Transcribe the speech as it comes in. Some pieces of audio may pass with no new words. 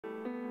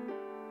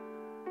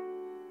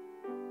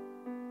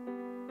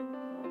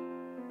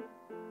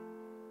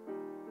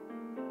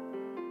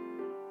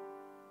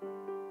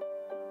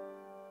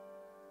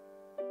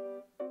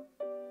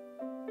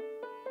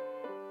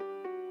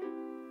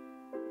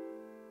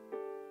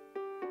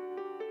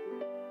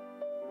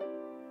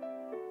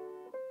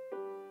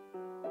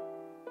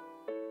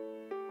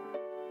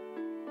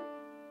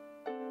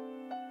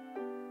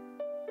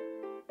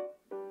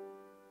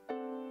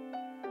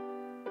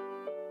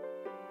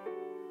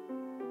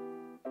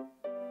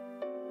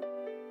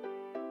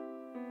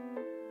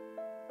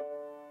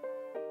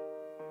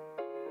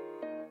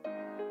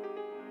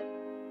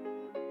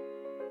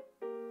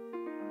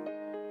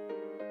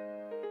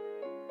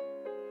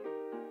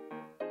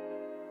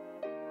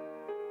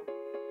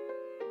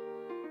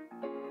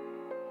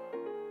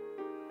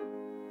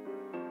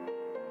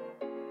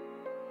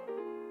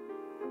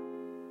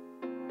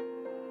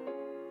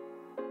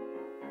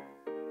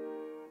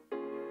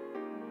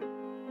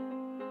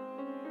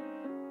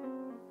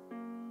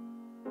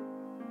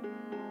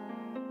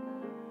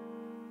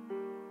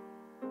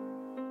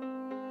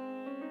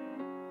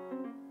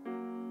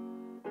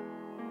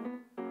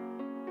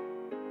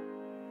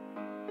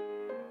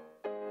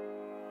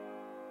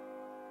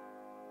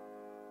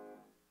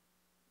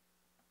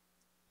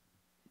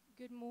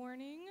Good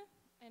morning,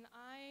 and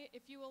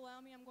if you allow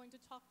me, I'm going to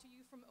talk to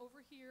you from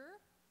over here.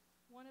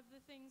 One of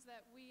the things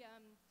that we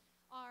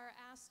are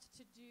asked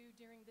to do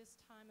during this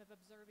time of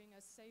observing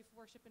a safe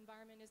worship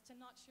environment is to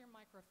not share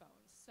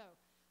microphones. So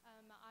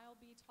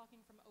I'll be talking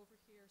from over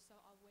here, so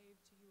I'll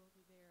wave to you over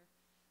there.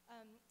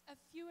 A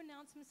few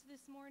announcements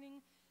this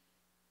morning.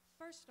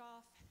 First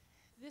off,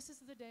 this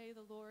is the day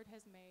the Lord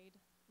has made.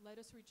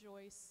 Let us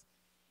rejoice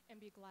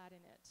and be glad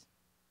in it.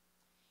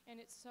 And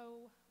it's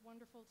so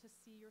wonderful to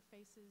see your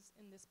faces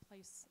in this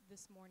place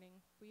this morning.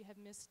 We have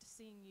missed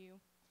seeing you.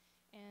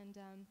 And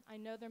I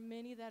know there are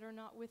many that are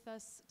not with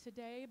us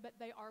today, but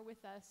they are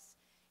with us.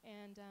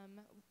 And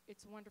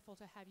it's wonderful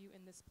to have you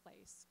in this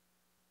place.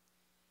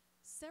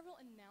 Several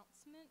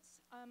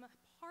announcements.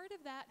 Part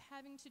of that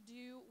having to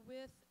do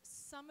with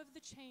some of the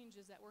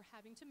changes that we're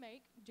having to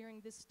make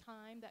during this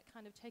time that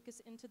kind of take us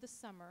into the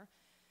summer.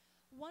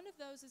 One of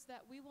those is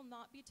that we will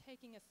not be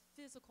taking a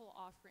physical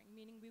offering,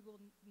 meaning we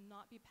will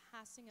not be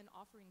passing an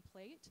offering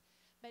plate.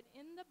 But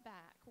in the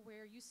back,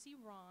 where you see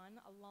Ron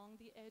along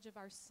the edge of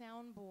our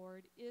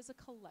soundboard, is a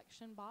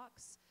collection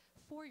box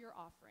for your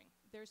offering.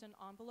 There's an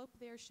envelope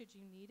there should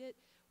you need it.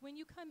 When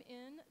you come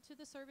in to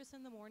the service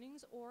in the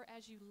mornings or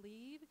as you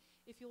leave,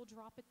 if you'll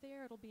drop it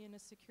there, it'll be in a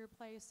secure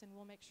place, and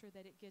we'll make sure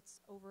that it gets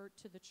over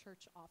to the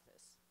church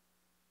office.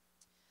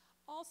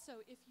 Also,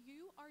 if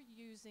you are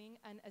using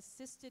an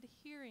assisted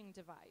hearing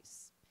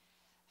device,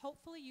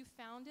 hopefully you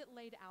found it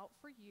laid out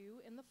for you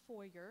in the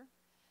foyer.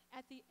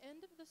 At the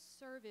end of the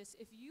service,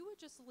 if you would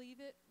just leave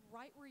it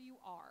right where you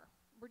are,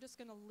 we're just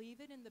going to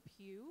leave it in the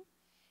pew,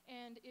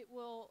 and it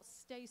will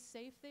stay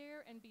safe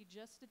there and be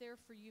just there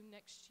for you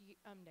next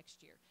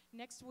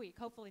week.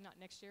 Hopefully not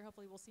next year.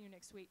 Hopefully we'll see you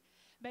next week.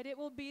 But it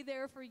will be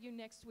there for you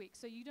next week.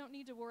 So you don't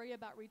need to worry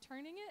about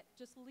returning it.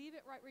 Just leave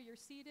it right where you're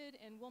seated,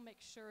 and we'll make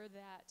sure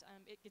that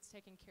it gets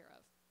taken care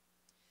of.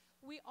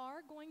 We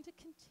are going to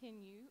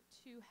continue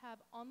to have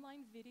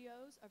online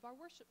videos of our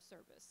worship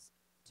service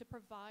to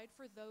provide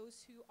for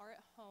those who are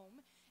at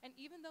home. And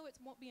even though it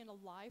won't be in a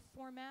live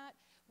format,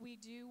 we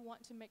do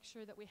want to make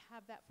sure that we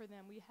have that for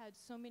them. We had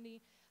so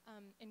many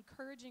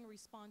encouraging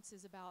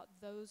responses about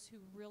those who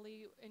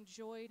really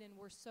enjoyed, and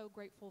we're so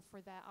grateful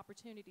for that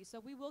opportunity. So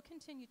we will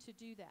continue to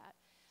do that.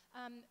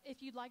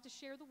 If you'd like to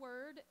share the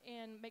word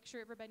and make sure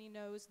everybody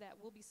knows that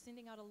we'll be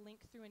sending out a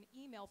link through an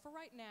email for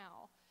right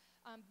now,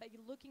 but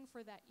you're looking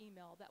for that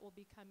email that will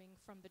be coming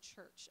from the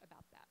church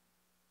about that.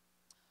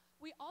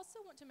 We also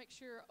want to make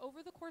sure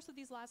over the course of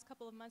these last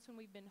couple of months when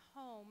we've been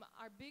home,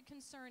 our big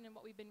concern and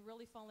what we've been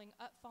really following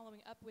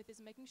up with is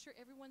making sure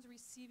everyone's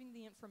receiving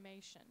the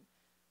information.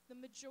 The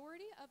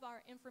majority of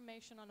our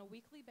information on a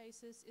weekly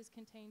basis is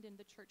contained in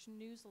the church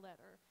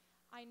newsletter.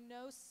 I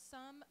know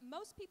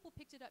most people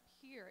picked it up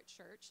here at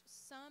church.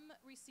 Some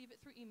receive it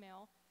through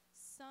email.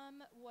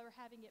 Some were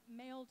having it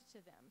mailed to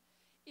them.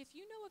 If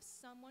you know of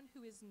someone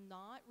who is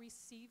not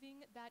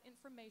receiving that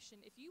information,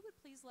 if you would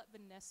please let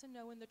Vanessa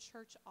know in the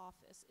church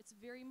office. It's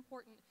very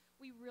important.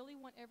 We really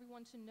want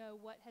everyone to know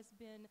what has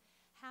been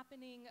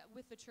happening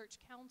with the church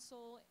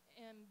council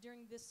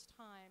during this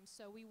time,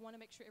 so we want to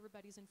make sure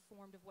everybody's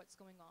informed of what's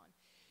going on.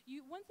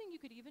 One thing you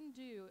could even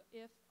do,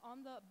 if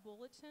on the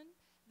bulletin,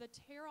 the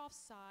tear-off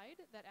side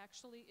that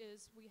actually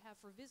is we have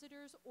for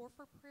visitors or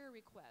for prayer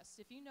requests,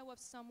 if you know of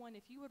someone,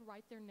 if you would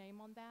write their name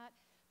on that,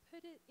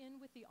 put it in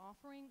with the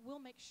offering, we'll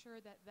make sure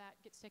that that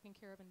gets taken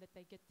care of and that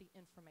they get the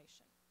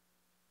information.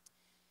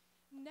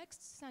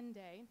 Next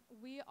Sunday,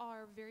 we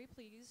are very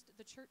pleased,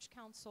 the church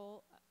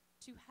council,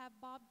 to have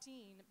Bob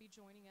Dean be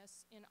joining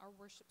us in our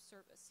worship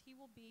service. He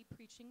will be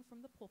preaching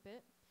from the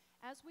pulpit.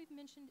 As we've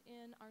mentioned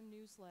in our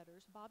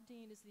newsletters, Bob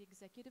Dean is the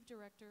executive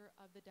director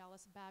of the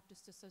Dallas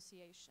Baptist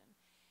Association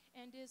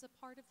and is a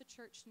part of the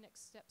church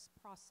Next Steps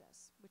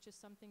process, which is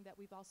something that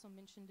we've also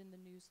mentioned in the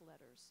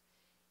newsletters.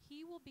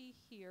 He will be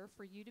here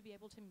for you to be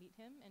able to meet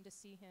him and to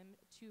see him,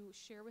 to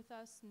share with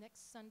us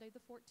next Sunday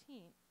the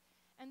 14th.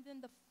 And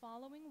then the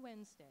following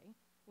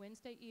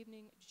Wednesday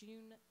evening,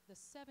 June the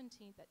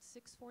 17th at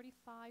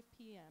 6:45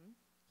 p.m.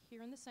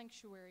 here in the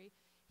sanctuary,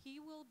 he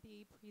will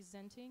be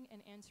presenting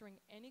and answering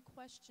any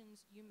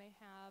questions you may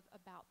have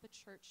about the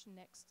church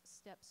Next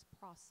Steps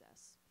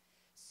process.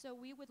 So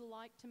we would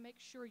like to make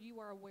sure you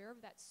are aware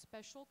of that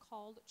special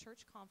called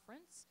church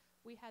conference.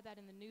 We had that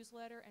in the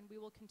newsletter, and we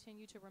will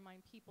continue to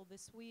remind people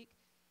this week,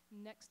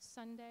 next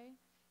Sunday,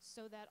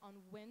 so that on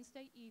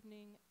Wednesday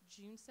evening,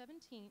 June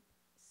 17th,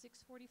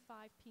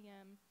 6:45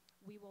 p.m.,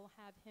 we will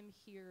have him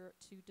here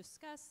to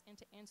discuss and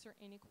to answer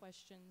any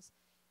questions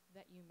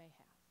that you may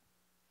have.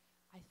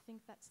 I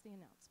think that's the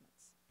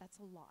announcements. That's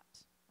a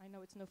lot. I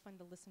know it's no fun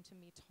to listen to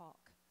me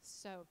talk.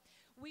 So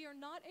we are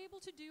not able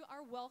to do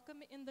our welcome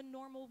in the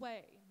normal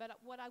way, but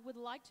what I would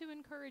like to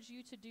encourage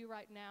you to do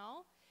right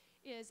now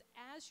is,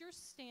 as you're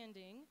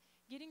standing,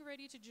 getting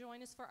ready to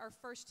join us for our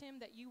first hymn,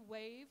 that you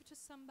wave to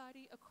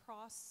somebody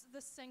across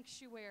the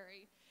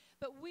sanctuary.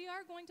 But we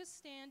are going to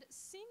stand,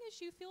 sing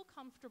as you feel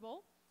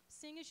comfortable.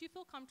 Sing as you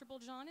feel comfortable.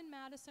 John and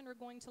Madison are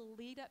going to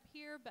lead up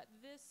here, but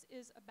this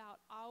is about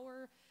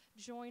our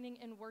joining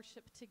in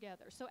worship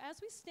together. So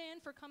as we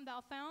stand for Come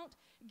Thou Fount,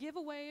 give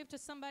a wave to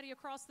somebody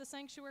across the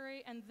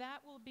sanctuary, and that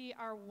will be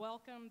our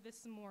welcome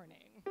this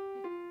morning.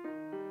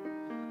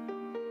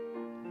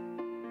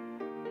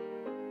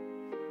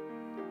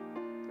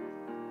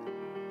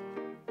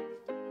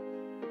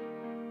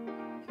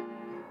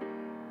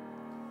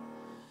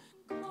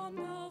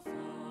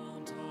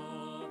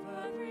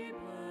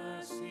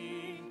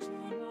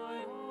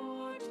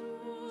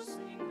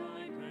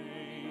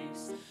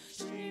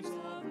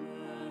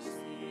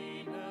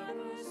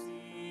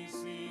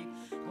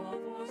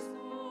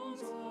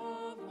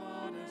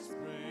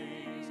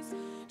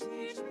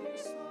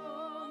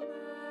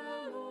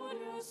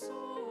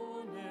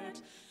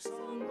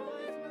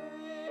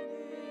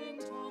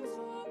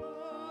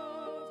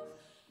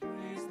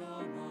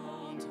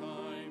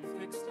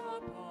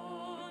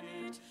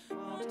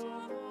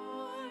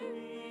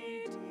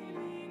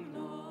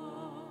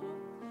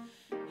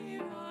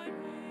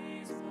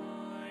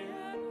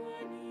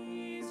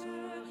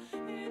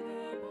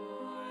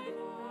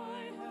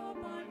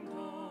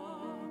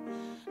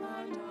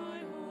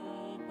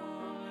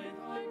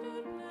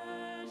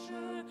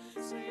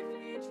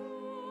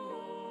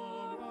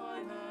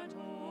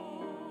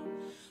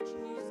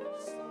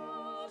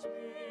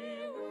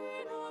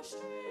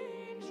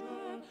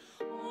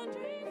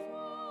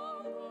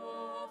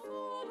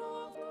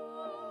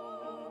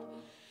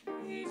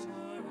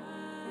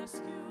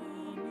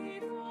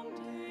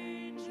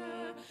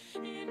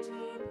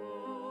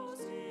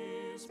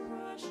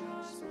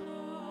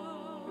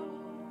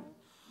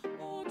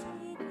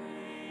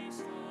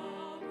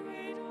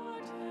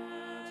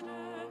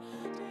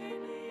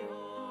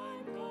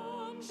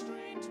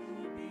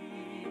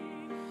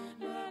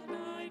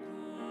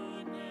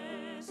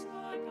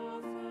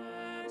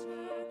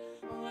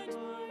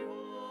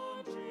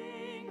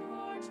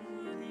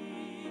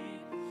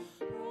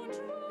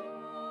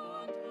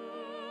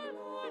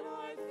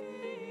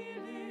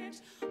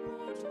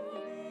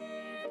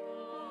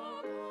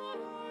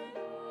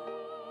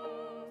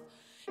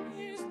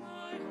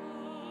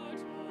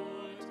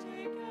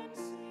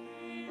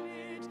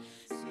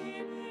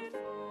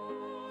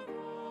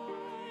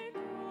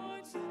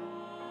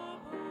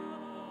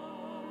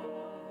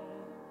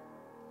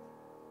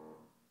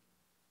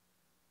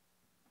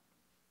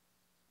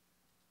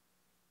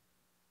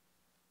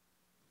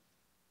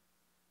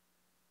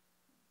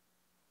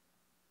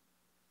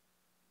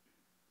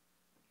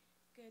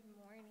 Good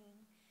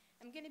morning.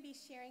 I'm going to be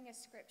sharing a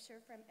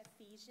scripture from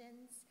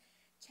Ephesians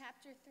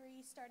chapter 3,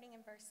 starting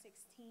in verse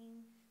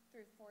 16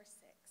 through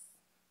 4:6.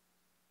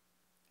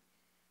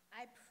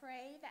 I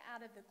pray that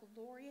out of the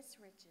glorious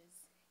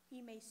riches he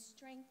may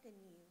strengthen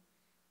you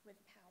with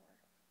power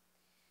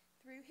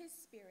through his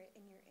Spirit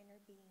in your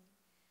inner being,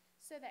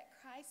 so that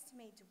Christ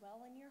may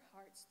dwell in your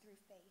hearts through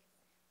faith.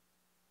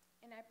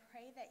 And I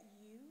pray that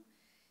you,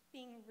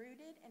 being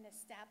rooted and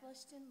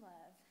established in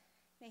love,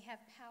 may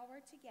have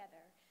power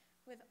together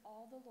with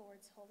all the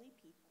Lord's holy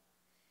people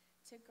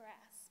to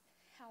grasp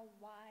how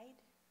wide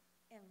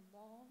and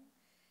long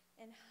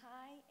and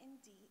high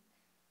and deep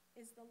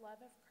is the love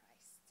of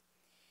Christ,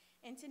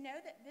 and to know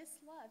that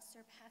this love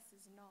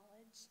surpasses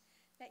knowledge,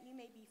 that you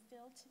may be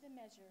filled to the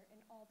measure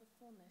in all the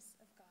fullness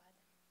of God.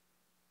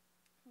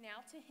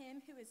 Now to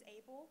him who is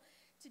able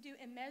to do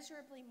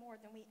immeasurably more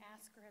than we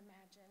ask or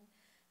imagine,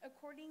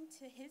 according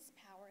to his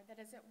power that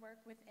is at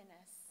work within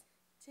us,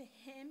 to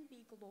him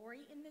be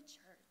glory in the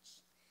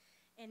church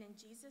and in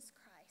Jesus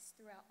Christ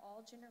throughout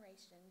all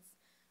generations,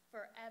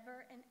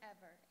 forever and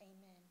ever.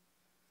 Amen.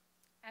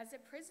 As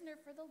a prisoner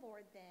for the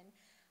Lord, then,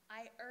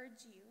 I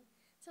urge you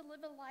to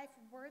live a life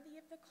worthy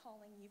of the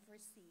calling you've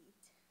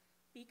received.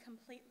 Be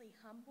completely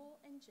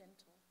humble and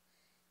gentle.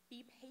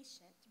 Be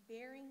patient,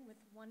 bearing with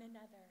one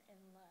another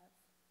in love.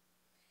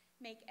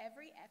 Make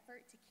every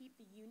effort to keep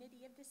the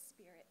unity of the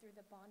Spirit through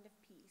the bond of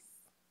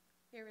peace.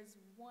 There is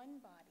one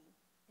body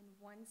and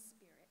one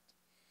Spirit,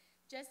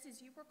 just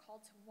as you were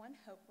called to one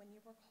hope when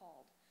you were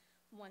called,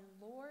 one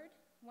Lord,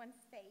 one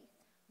faith,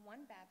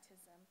 one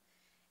baptism,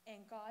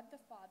 and God the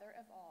Father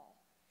of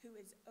all, who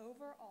is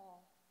over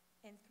all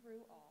and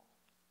through all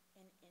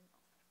and in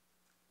all.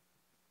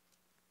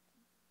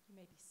 You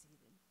may be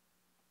seated.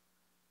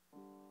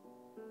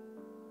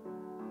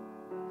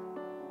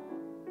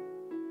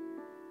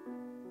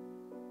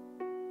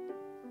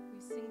 We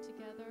sing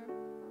together,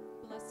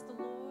 "Bless the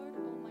Lord,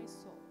 O my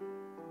soul."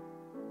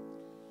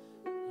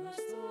 Bless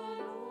the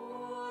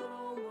Lord,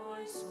 O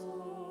my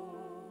soul,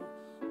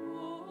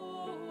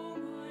 O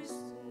my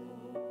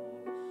soul,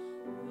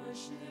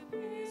 worship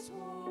his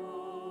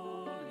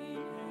holy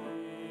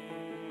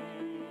name.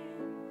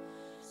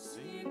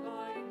 Sing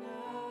like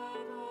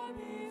never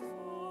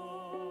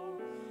before,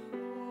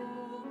 O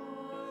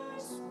my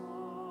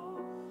soul,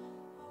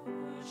 I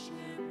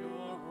worship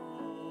your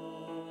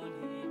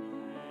holy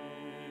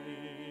name.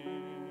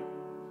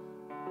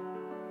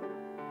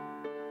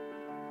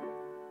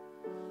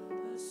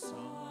 The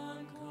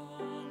sun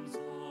comes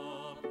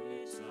up,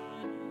 it's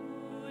a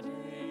new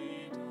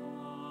day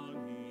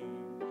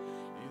dawning.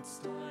 It's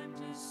time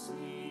to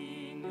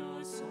sing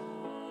a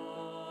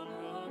song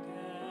again.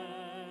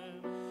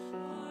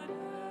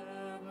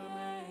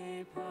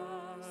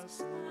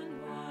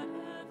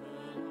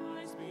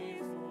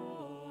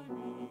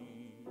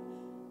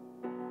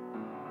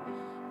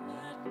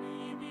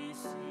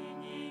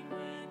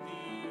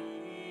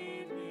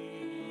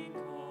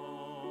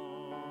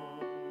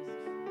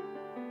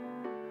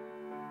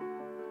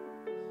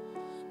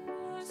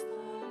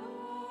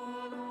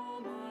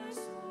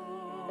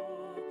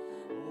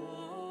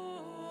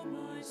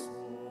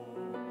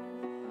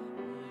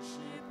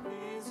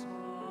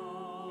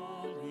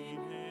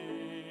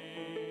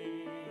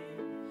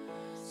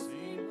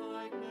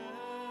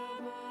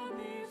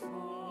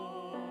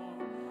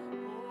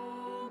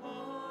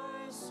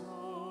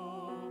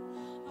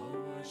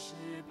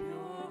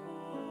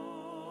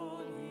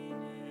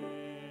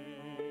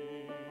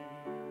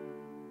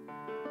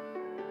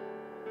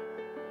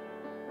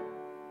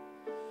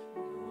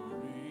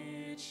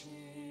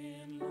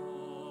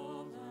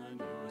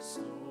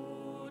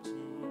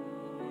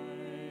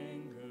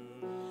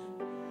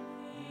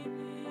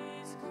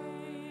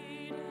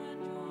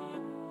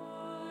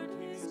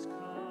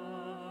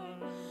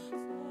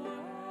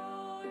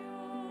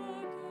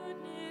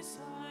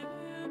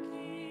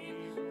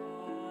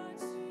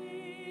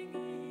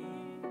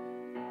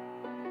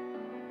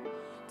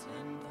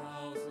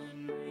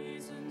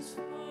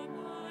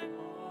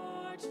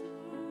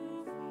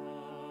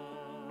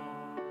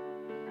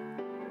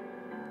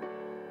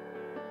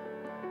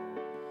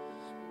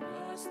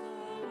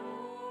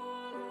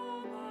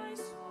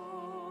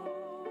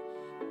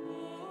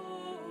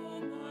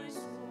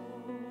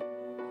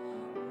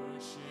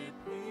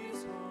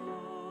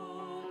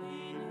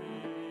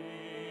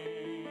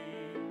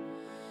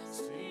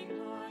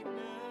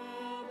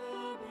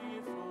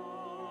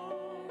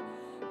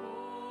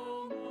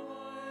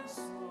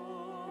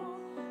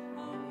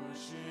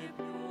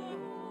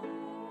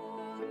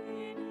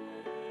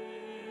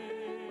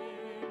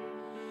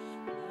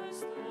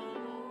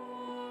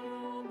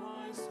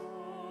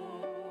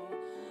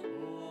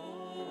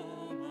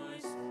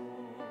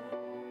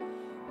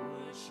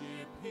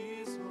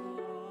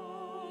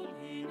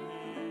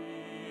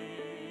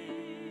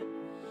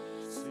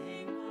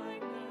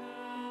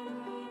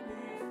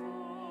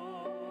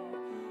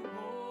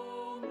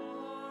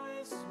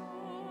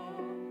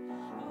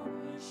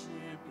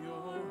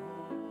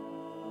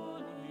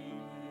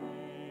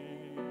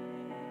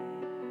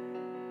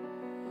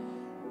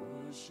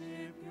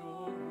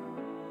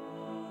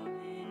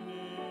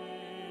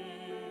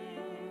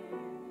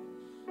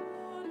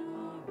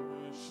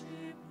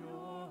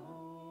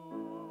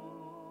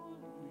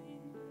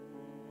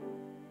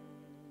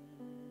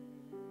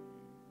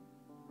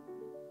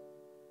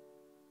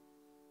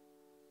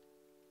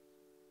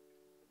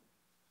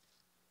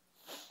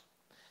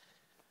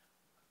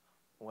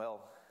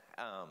 Well,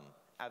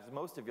 as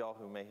most of y'all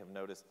who may have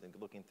noticed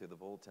looking through the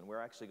bulletin, we're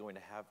actually going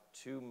to have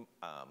two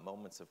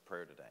moments of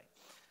prayer today.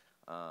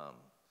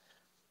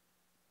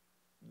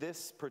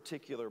 This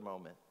particular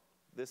moment,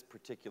 this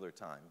particular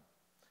time,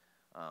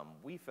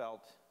 we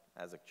felt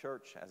as a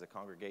church, as a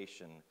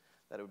congregation,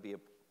 that it would be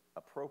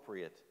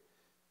appropriate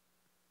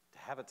to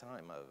have a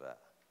time of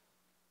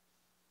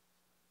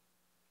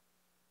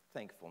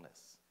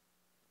thankfulness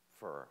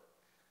for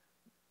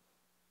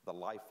the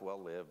life well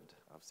lived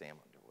of Sam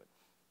Underwood.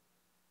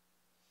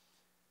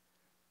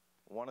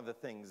 One of the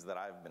things that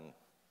I've been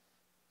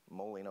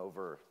mulling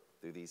over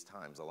through these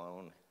times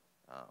alone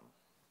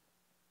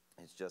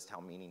is just how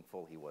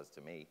meaningful he was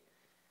to me,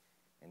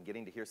 and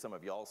getting to hear some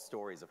of y'all's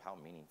stories of how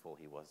meaningful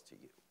he was to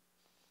you.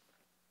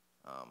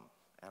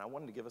 And I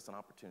wanted to give us an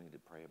opportunity to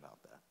pray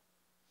about that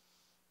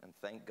and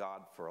thank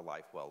God for a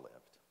life well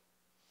lived.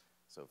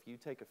 So if you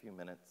take a few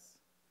minutes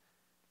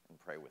and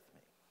pray with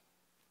me.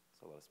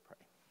 So let us pray.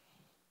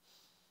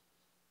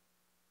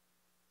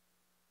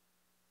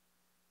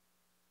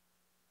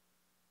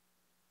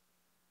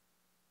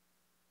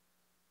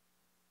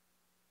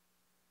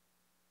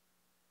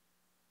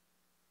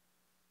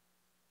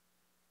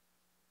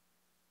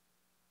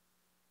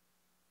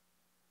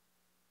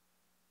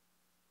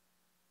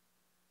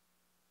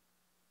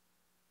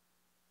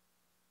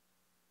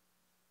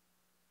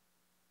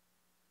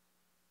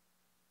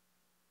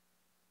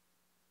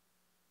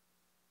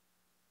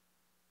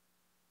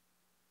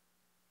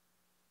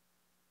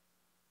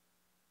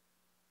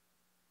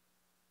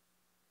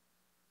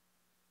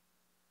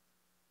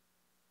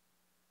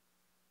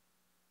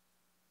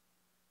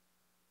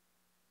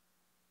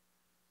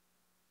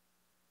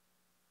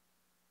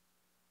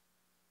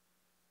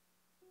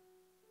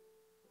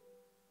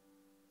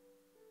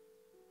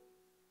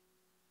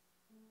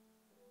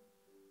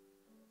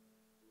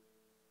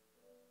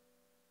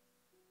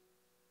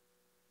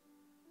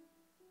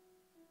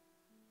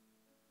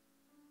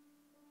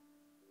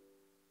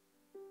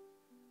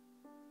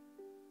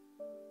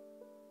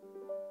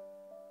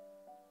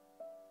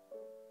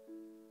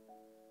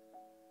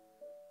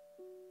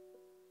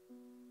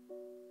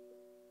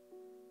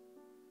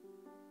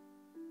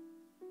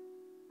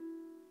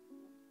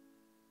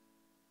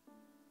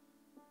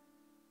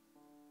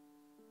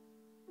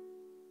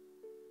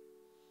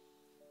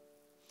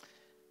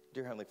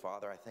 Dear Heavenly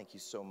Father, I thank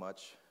you so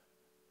much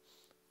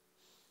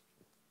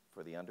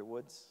for the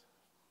Underwoods,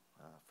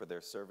 for their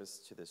service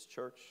to this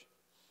church.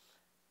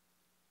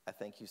 I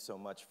thank you so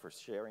much for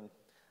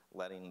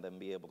letting them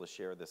be able to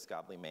share this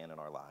godly man in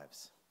our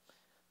lives,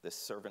 this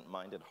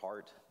servant-minded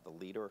heart, the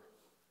leader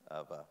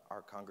of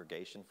our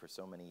congregation for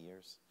so many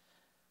years.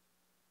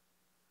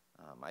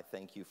 I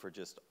thank you for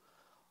just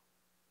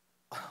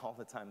all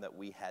the time that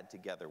we had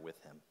together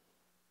with him.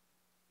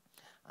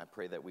 I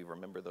pray that we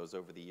remember those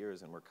over the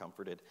years and we're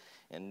comforted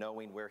in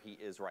knowing where he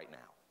is right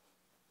now.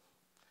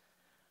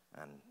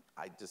 And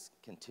I just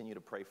continue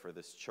to pray for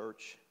this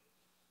church,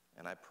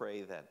 and I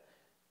pray that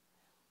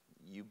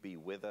you be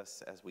with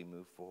us as we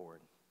move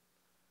forward.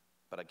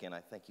 But again, I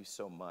thank you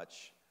so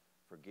much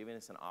for giving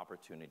us an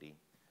opportunity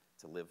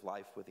to live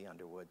life with the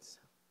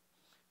Underwoods.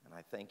 And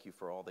I thank you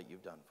for all that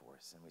you've done for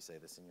us. And we say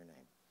this in your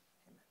name.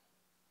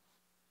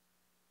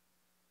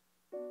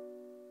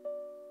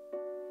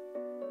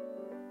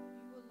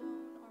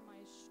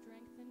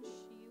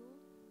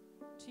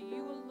 To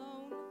you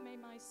alone may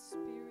my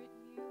spirit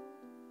yield.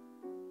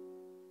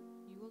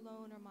 You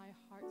alone are my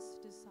heart's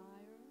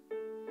desire,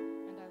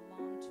 and I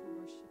long to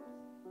worship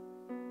thee.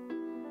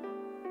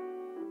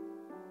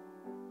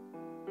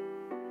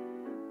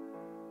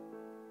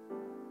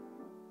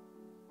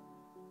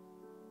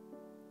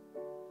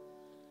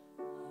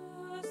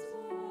 As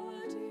the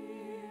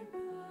deep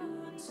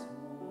and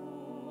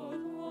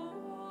smooth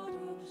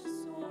water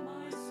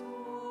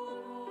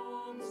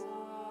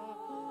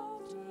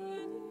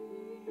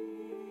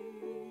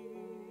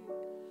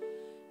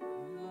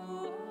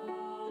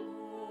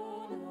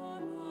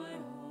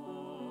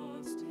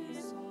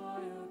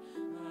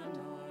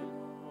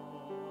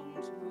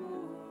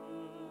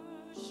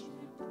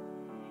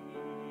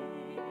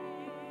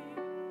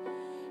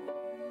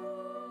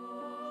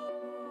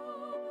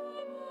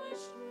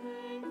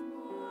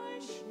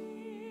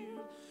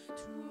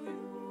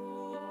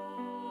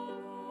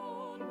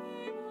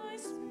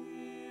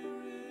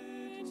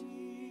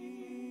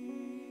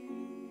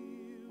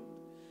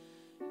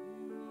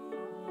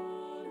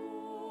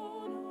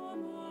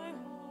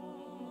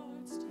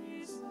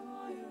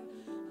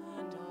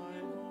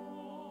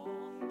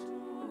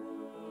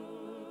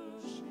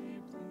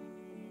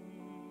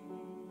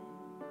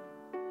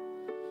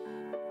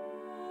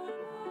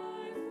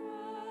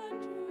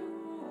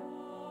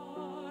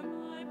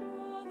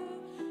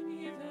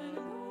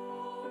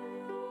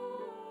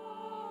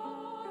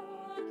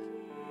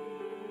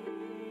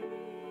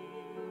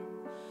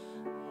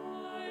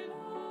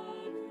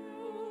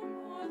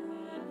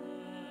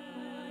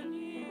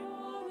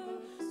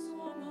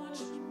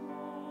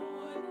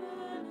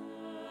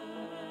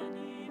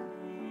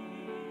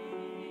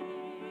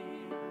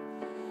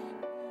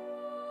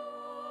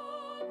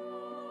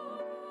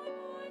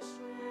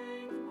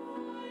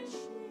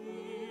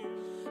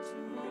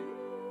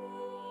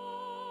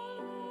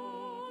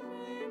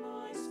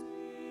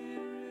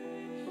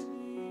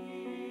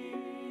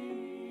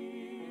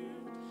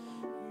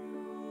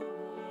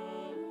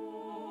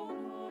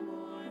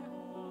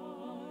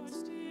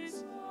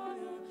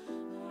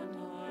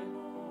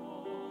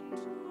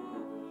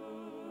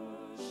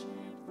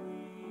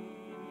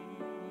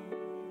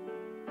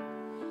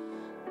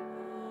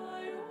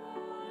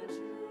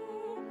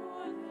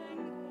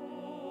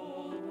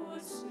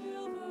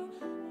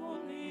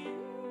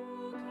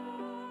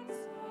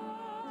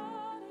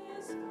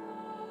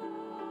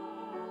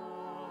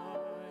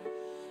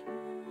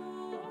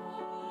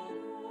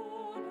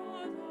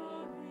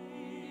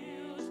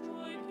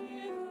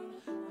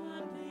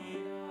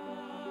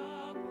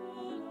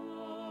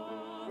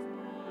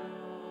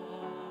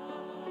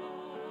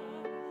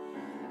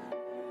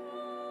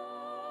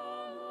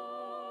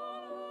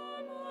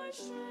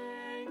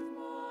strength,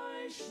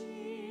 my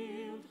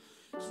shield.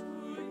 To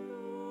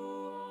you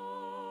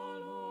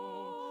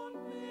alone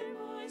may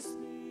my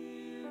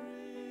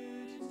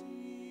spirit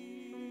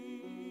yield.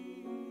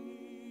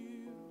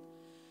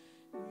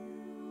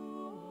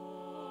 You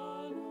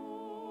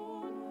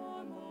alone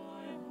are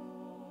my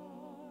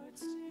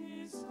heart's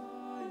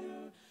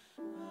desire,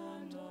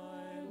 and I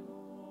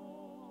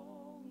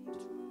long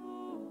to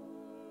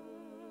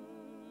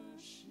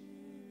worship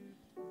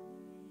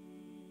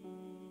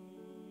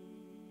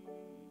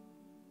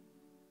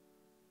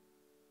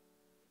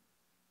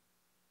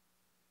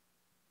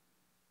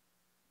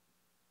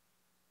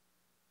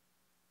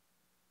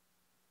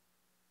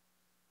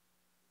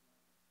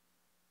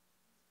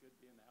It's good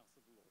to be in the house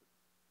of the Lord.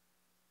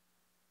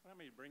 Allow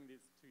me to bring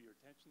this to your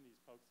attention, these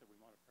folks that we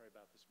want to pray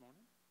about this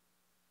morning.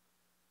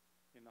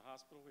 In the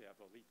hospital, we have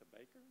Olitha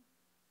Baker,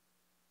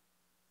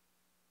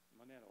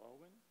 Monetta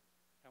Owen,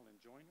 Helen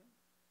Joyner.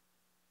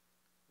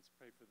 Let's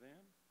pray for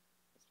them.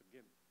 Let's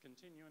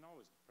continue and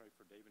always to pray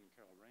for David and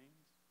Carol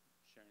Raines.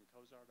 Sharon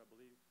Cozart, I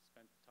believe,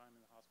 spent time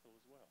in the hospital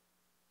as well.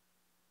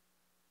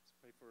 Let's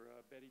pray for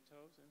Betty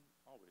Toes, and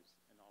always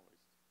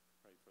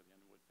pray for the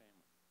Underwood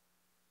family.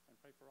 And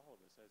pray for all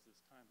of us as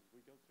this time, as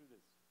we go through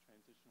this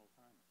transitional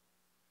time.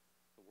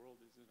 The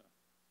world is in a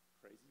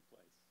crazy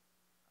place.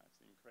 I've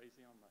seen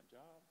crazy on my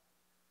job.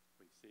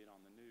 We see it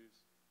on the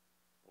news,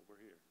 but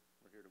we're here.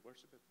 We're here to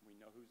worship it. We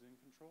know who's in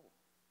control.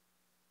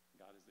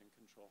 God is in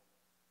control.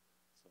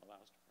 So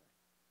allow us to pray.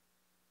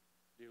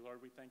 Dear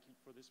Lord, we thank you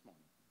for this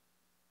morning.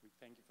 We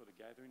thank you for the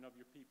gathering of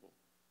your people.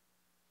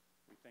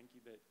 We thank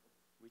you that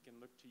we can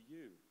look to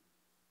you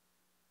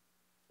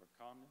for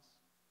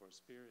calmness, for a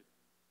spirit,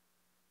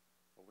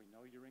 for we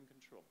know you're in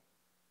control.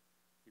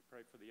 We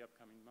pray for the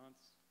upcoming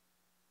months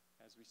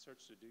as we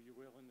search to do your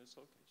will in this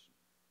location,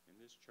 in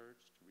this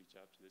church, to reach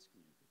out to this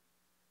community.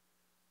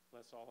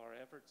 Bless all our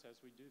efforts as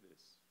we do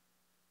this.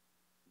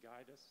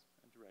 Guide us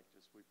and direct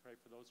us. We pray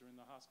for those who are in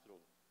the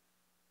hospital.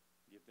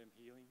 Give them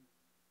healing,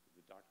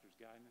 give the doctors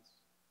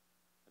guidance,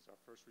 as our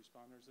first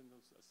responders and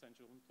those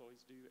essential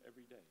employees do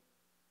every day.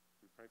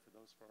 We pray for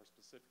those for our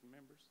specific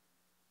members.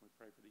 We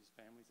pray for these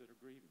families that are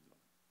grieving,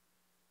 Lord.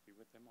 Be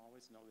with them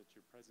always. Know that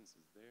your presence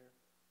is there.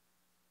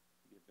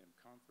 Give them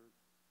comfort.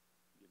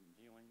 Give them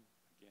healing.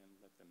 Again,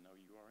 let them know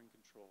you are in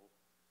control.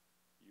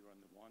 You are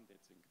the one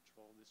that's in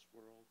control of this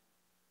world.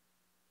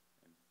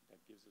 And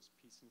that gives us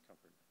peace and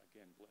comfort.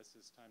 Again, bless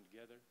this time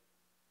together.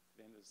 At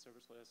the end of the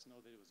service, let us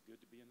know that it was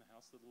good to be in the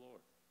house of the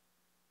Lord.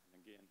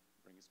 And again,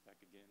 bring us back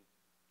again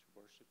to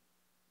worship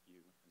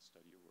you and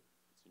study your word.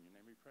 It's in your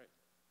name we pray.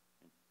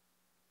 Amen.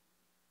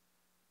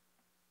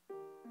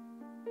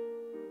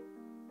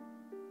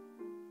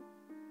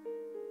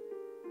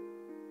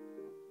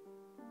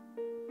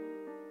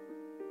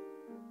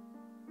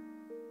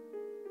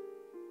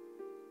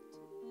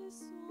 Tis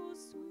so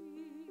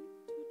sweet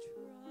to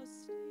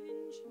trust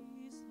in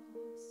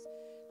Jesus,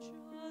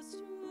 just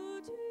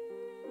to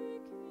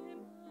take him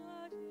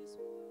at his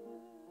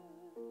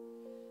word,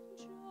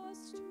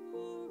 just to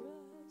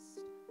rest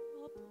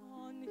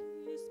upon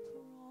his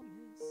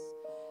promise,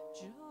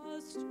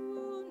 just to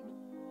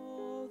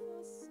know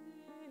thus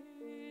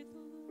saith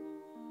the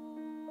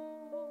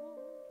Lord.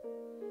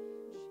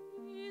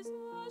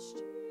 Jesus,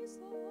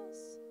 Jesus,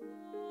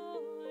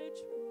 I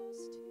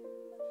trust him.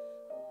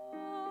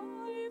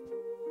 I've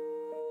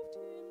proved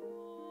him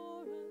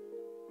more and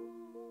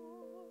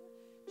more.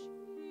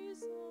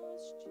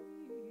 Jesus,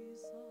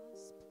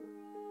 Jesus,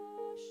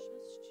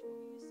 precious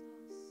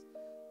Jesus,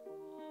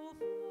 oh,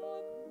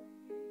 for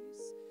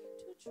grace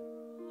to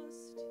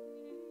trust him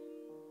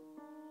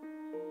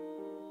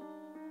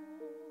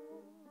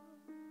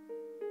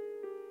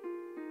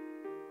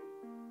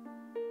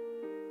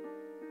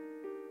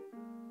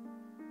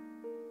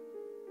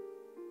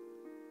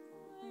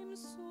I'm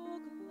so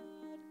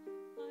glad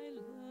I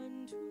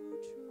learned to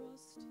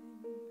trust him,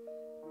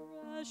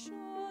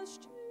 precious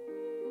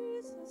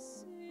Jesus,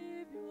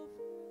 Savior,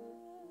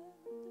 friend,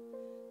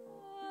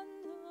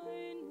 and I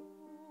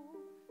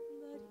know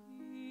that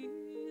he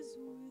is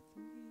with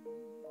me,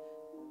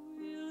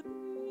 will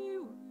be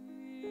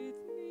with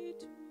me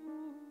to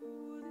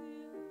the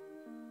end.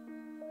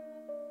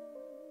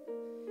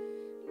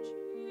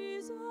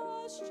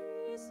 Jesus,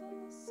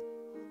 Jesus,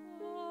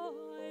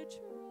 I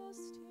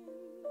trust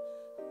him.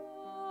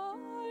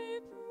 I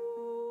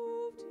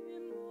proved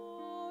him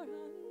more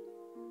and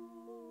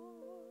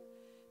more.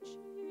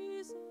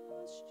 Jesus,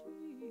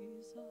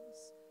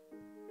 Jesus,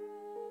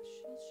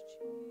 precious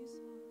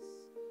Jesus,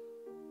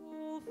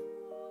 oh,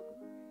 for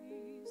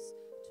grace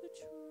to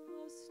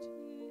trust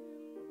him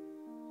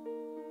more.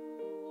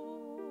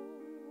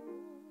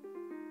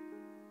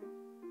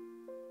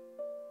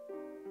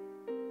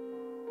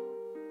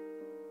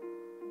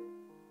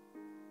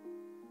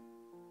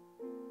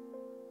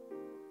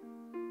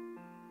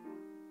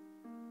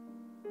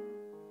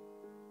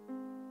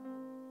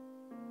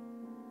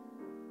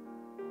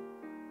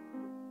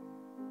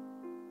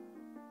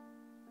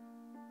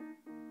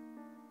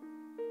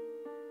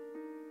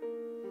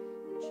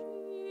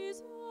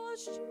 Jesus,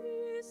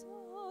 Jesus,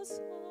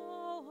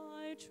 how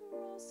I trust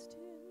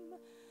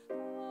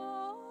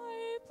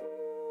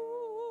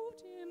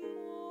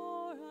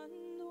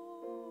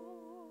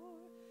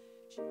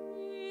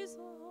Jesus,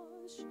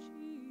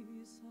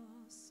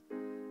 Jesus,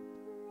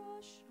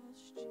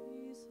 precious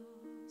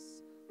Jesus,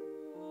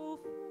 oh,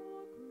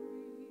 for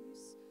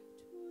grace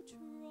to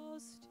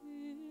trust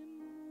Him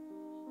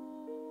more.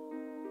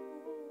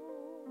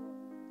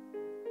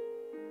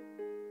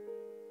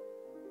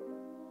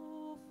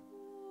 Oh,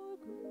 for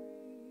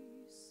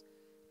grace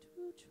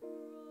to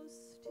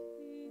trust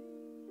Him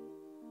more.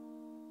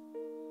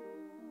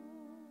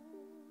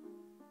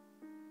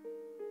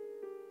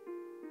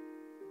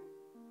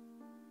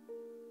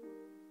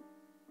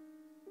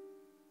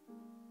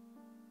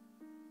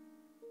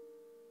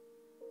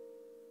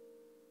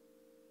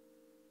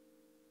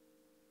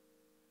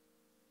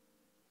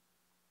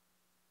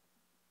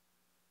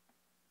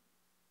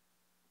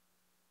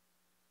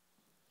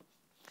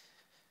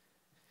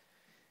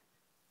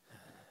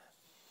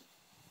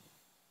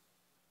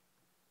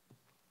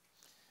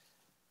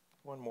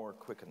 One more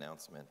quick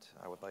announcement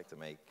I would like to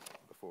make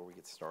before we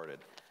get started.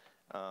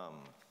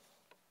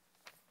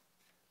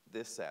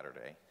 This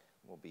Saturday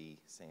will be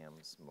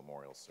Sam's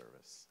memorial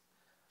service.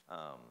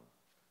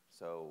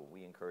 So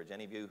we encourage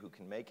any of you who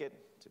can make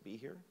it to be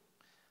here.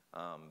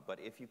 But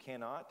if you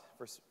cannot,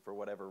 for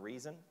whatever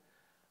reason,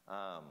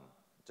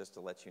 just to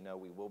let you know,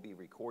 we will be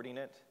recording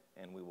it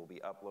and we will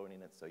be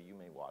uploading it so you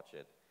may watch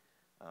it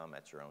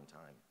at your own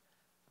time.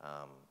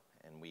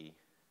 And we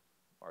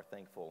are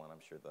thankful, and I'm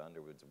sure the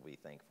Underwoods will be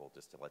thankful,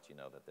 just to let you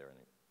know that they're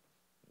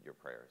in your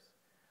prayers.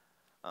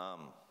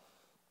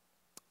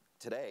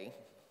 Today,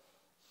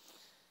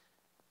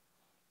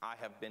 I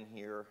have been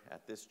here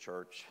at this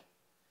church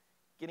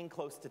getting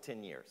close to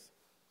 10 years.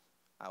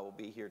 I will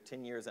be here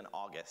 10 years in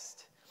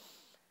August.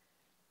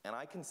 And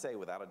I can say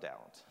without a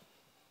doubt,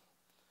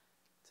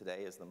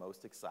 today is the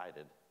most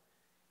excited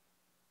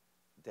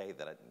day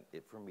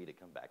for me to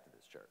come back to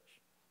this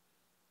church.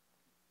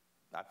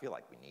 I feel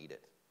like we need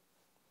it.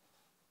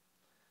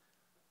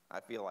 I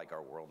feel like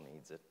our world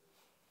needs it.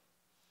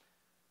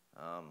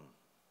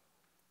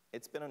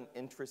 It's been an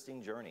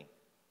interesting journey.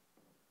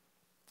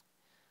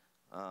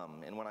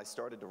 And when I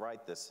started to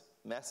write this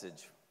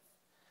message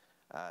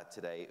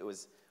today, it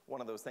was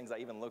one of those things I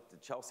even looked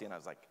at Chelsea and I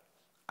was like,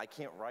 I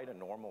can't write a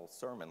normal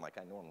sermon like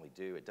I normally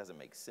do. It doesn't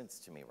make sense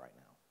to me right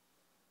now.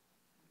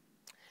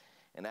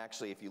 And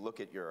actually, if you look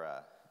at your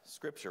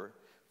scripture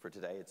for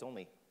today, it's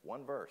only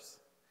one verse,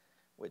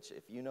 which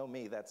if you know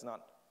me, that's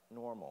not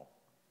normal.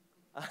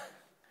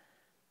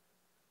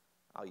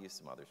 I'll use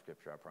some other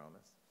scripture, I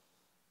promise.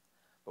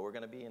 But we're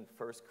going to be in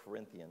 1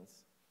 Corinthians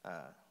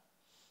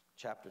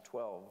chapter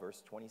 12,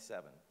 verse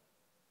 27.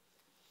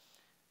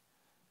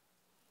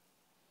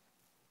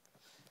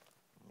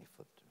 Let me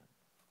flip to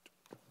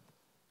it.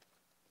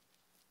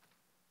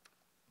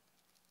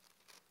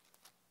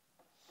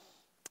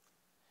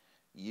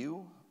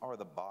 You are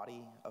the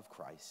body of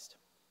Christ,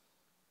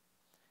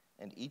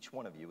 and each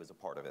one of you is a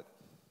part of it.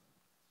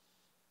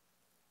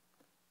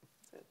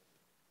 That's it.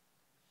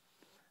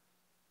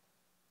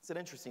 It's an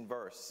interesting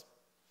verse.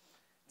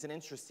 It's an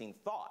interesting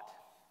thought.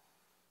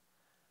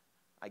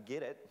 I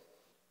get it.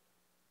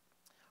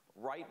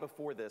 Right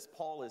before this,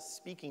 Paul is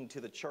speaking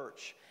to the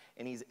church,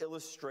 and he's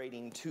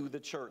illustrating to the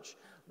church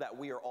that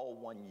we are all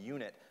one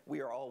unit.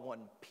 We are all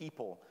one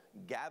people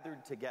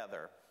gathered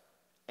together.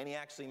 And he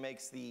actually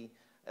makes the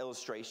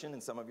illustration,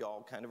 and some of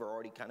y'all are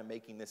already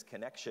making this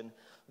connection,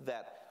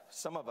 that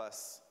some of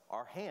us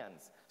are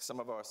hands, some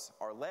of us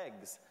are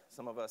legs,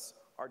 some of us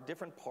are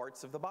different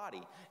parts of the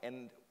body.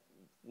 And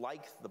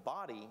like the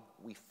body,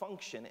 we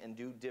function and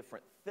do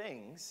different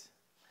things,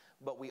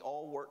 but we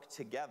all work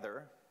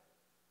together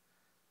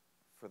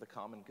for the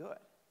common good.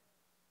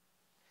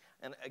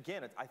 And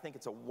again, I think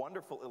it's a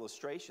wonderful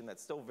illustration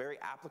that's still very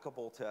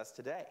applicable to us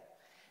today.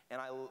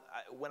 And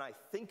when I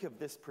think of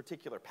this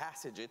particular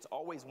passage, it's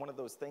always one of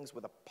those things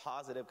with a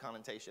positive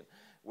connotation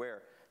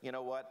where, you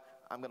know what,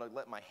 I'm going to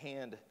let my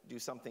hand do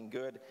something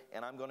good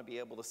and I'm going to be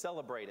able to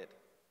celebrate it.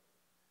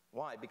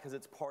 Why? Because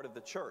it's part of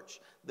the church.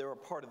 They're a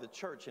part of the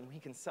church, and we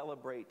can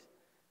celebrate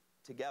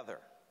together.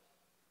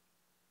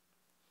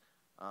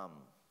 I'm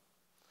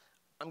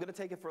going to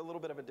take it for a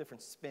little bit of a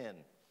different spin.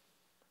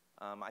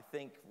 I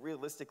think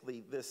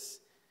realistically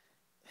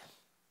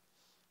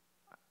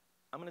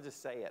I'm going to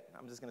just say it.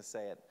 I'm just going to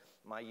say it.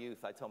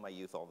 I tell my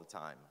youth all the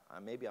time.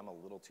 Maybe I'm a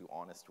little too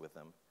honest with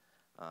them,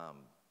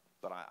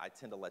 but I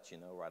tend to let you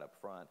know right up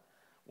front.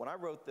 When I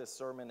wrote this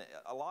sermon,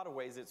 a lot of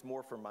ways it's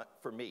more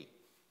for me.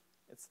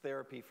 It's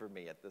therapy for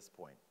me at this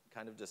point,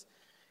 kind of just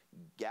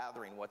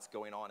gathering what's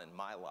going on in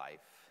my life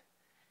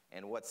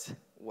and what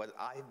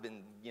I've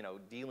been,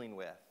 dealing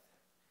with.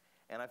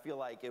 And I feel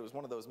like it was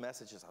one of those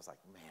messages. I was like,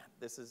 man,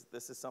 this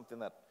is something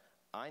that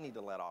I need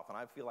to let off, and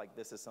I feel like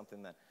this is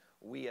something that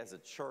we as a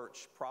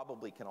church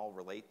probably can all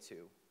relate to.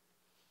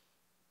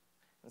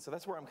 And so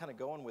that's where I'm kind of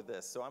going with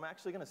this. So I'm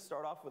actually going to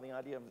start off with the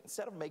idea of,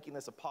 instead of making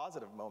this a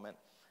positive moment,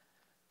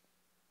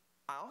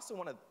 I also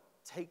want to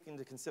take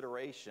into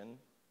consideration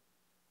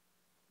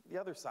the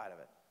other side of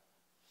it.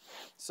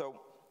 So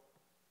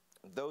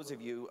those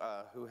of you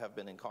who have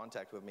been in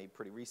contact with me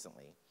pretty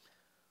recently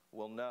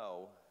will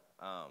know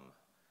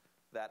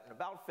that in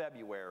about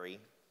February,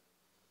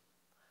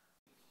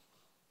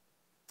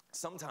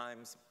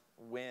 sometimes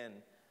when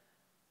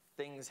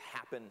things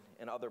happen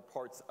in other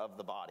parts of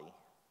the body,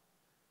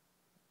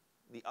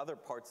 the other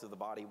parts of the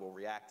body will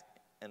react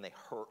and they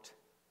hurt.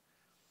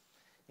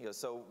 He goes,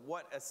 so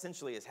what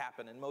essentially has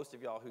happened, and most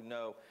of y'all who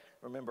know,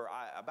 remember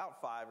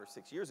about 5 or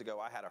 6 years ago,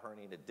 I had a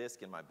herniated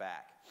disc in my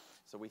back.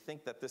 So we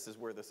think that this is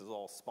where this is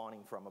all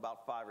spawning from.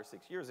 About 5 or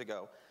 6 years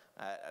ago,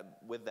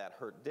 with that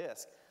hurt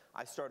disc,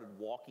 I started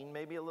walking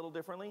maybe a little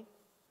differently,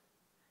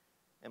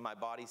 and my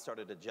body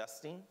started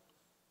adjusting.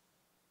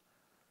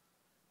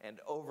 And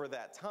over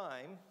that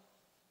time,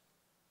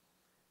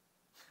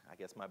 I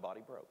guess my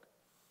body broke.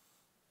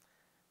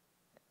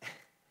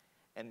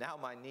 And now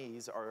my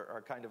knees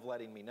are kind of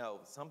letting me know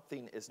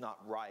something is not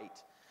right.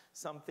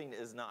 Something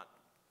is not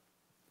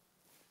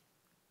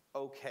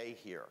okay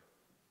here.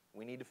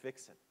 We need to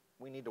fix it.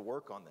 We need to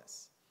work on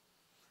this.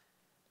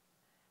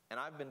 And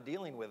I've been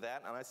dealing with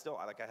that, and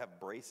I have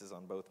braces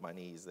on both my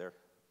knees. They're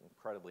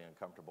incredibly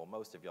uncomfortable.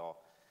 Most of y'all,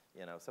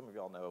 some of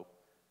y'all know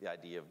the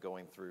idea of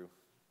going through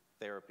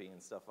therapy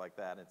and stuff like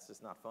that. It's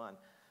just not fun.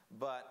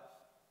 But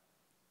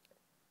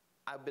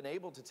I've been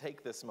able to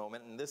take this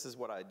moment, and this is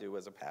what I do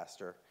as a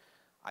pastor.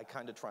 I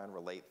kind of try and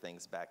relate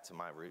things back to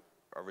my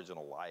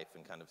original life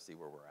and kind of see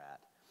where we're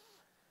at.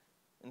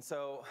 And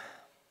so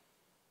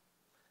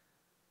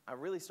I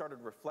really started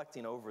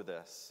reflecting over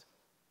this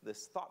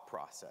thought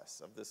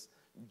process of this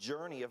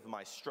journey of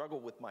my struggle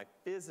with my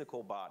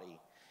physical body,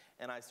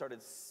 and I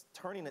started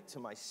turning it to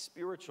my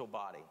spiritual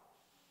body.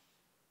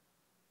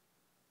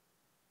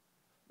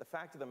 The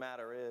fact of the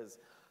matter is,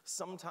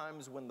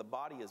 sometimes when the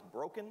body is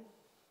broken,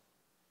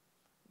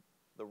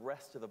 the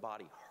rest of the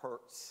body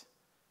hurts.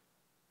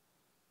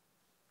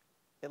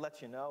 It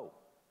lets you know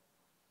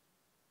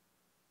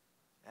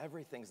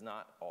everything's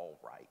not all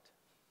right.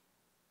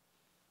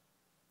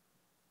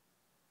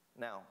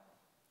 Now,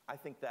 I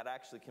think that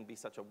actually can be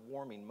such a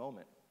warming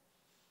moment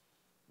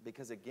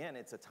because, again,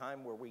 it's a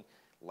time where we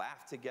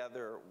laugh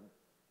together,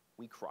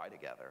 we cry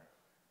together.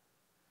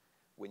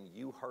 When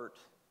you hurt,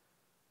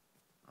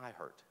 I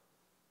hurt.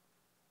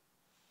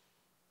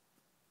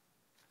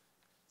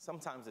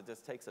 Sometimes it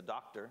just takes a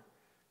doctor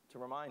to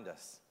remind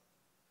us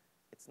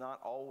it's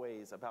not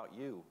always about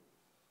you.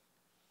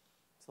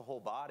 It's the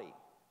whole body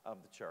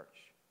of the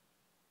church.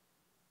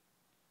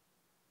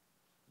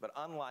 But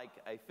unlike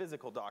a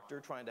physical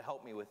doctor trying to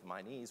help me with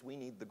my knees, we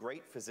need the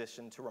great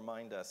physician to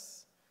remind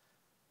us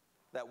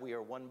that we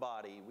are one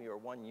body, we are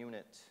one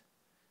unit,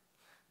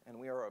 and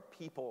we are a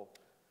people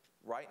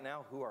right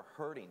now who are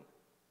hurting.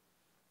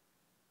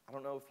 I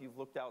don't know if you've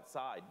looked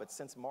outside, but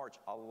since March,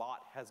 a lot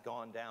has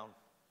gone down.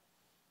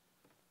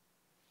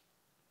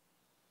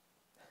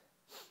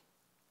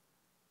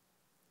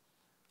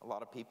 A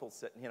lot of people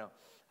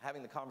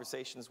having the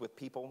conversations with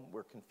people,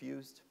 we're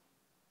confused,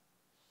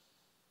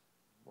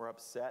 we're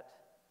upset,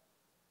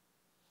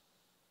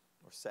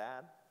 we're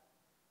sad,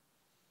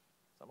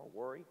 some are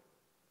worried.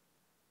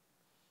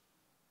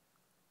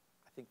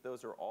 I think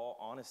those are all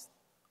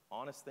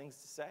honest things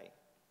to say.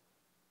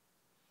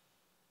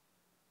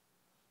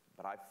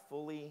 But I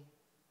fully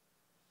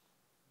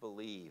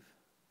believe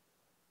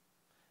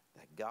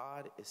that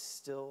God is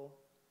still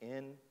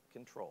in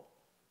control.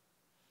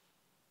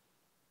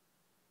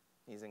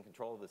 He's in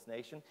control of this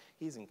nation.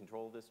 He's in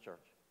control of this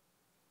church.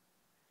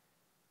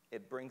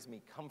 It brings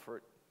me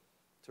comfort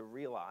to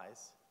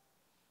realize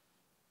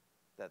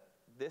that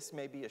this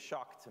may be a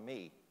shock to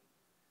me,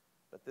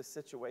 but this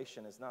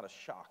situation is not a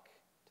shock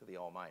to the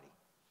Almighty.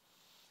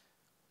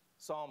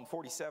 Psalm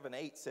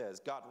 47:8 says,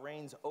 God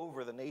reigns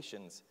over the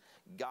nations.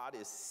 God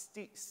is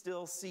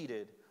still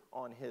seated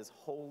on his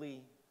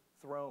holy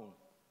throne.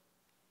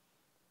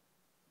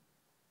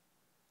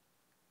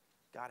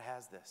 God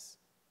has this.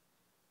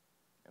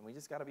 And we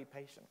just got to be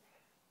patient.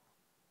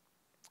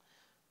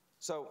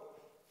 So,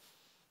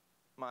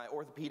 my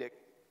orthopedic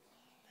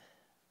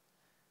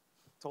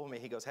told me,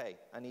 he goes, hey,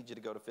 I need you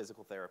to go to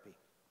physical therapy.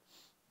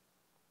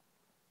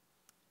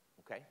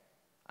 Okay.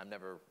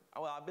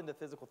 I've been to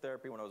physical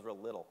therapy when I was real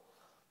little,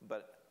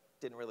 but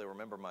didn't really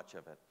remember much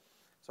of it.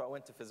 So I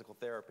went to physical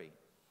therapy.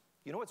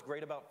 You know what's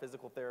great about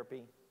physical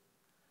therapy?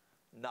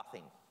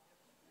 Nothing.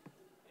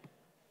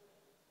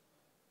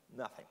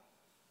 Nothing.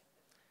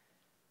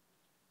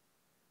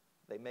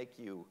 They make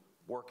you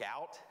work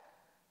out.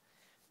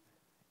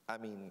 I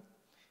mean,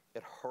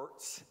 it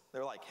hurts.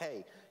 They're like,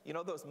 hey, you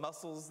know those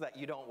muscles that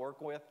you don't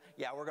work with?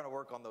 Yeah, we're going to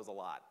work on those a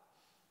lot.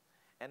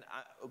 And,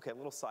 a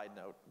little side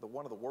note,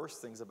 one of the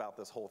worst things about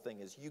this whole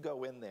thing is you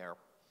go in there,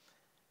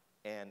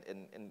 and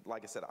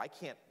like I said, I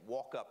can't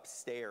walk up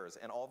stairs,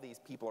 and all these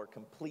people are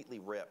completely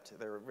ripped.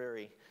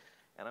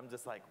 And I'm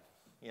just like,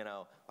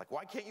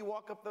 why can't you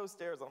walk up those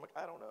stairs? I'm like,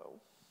 I don't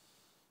know.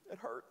 It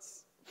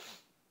hurts.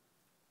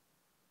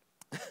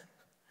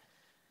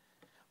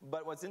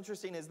 But what's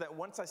interesting is that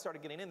once I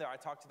started getting in there, I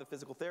talked to the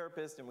physical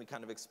therapist, and we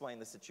kind of explained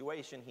the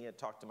situation. He had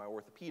talked to my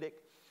orthopedic,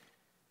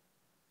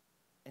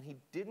 and he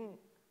didn't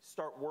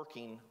start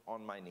working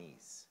on my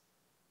knees.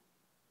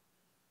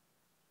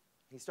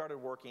 He started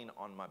working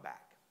on my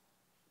back.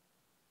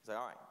 He's like,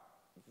 all right,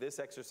 this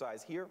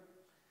exercise here,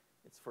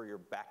 it's for your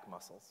back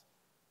muscles.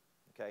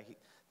 Okay?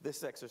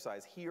 This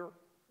exercise here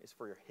is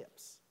for your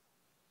hips.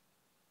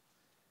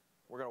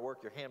 We're going to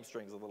work your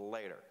hamstrings a little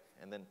later.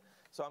 And then,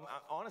 so I'm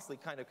honestly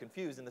kind of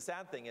confused. And the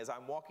sad thing is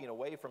I'm walking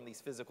away from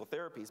these physical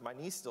therapies. My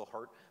knees still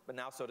hurt, but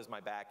now so does my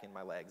back and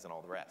my legs and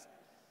all the rest.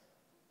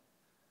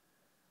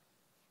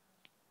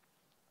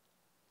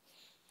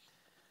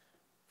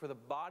 For the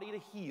body to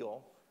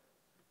heal,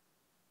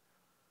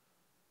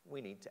 we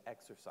need to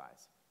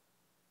exercise.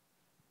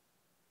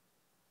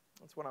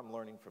 That's what I'm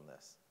learning from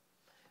this.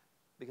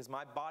 Because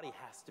my body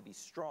has to be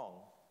strong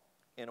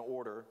in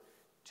order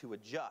to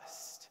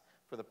adjust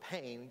for the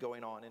pain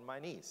going on in my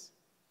knees.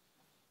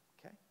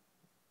 Okay?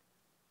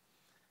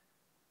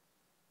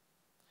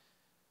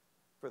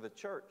 For the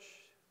church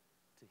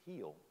to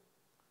heal,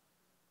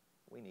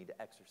 we need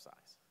to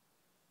exercise.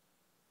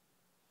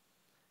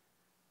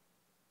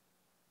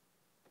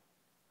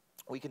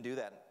 We can do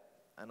that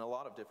in a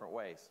lot of different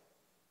ways.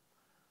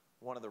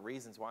 One of the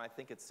reasons why I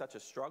think it's such a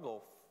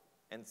struggle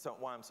and so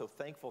why I'm so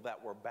thankful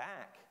that we're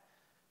back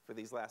for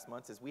these last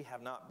months is we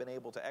have not been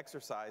able to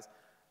exercise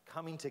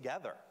coming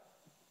together.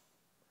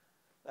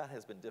 That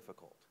has been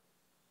difficult.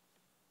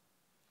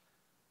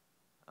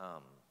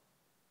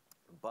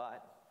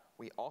 But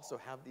we also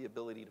have the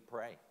ability to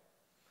pray.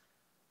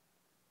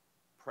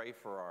 Pray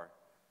for our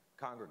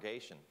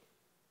congregation.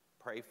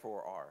 Pray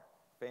for our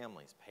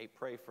families.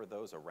 Pray for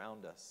those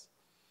around us.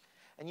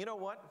 And you know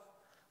what?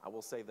 I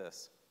will say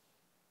this.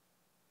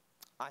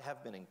 I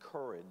have been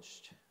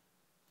encouraged,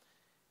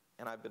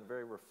 and I've been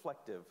very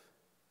reflective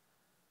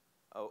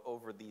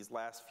over these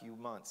last few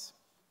months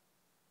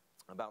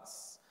about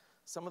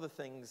some of the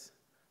things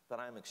that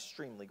I'm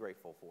extremely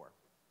grateful for.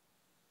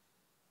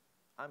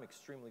 I'm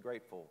extremely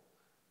grateful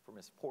for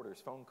Miss Porter's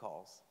phone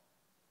calls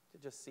to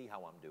just see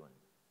how I'm doing.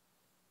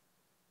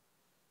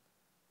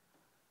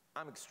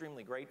 I'm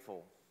extremely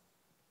grateful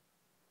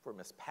for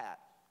Miss Pat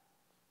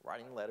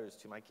writing letters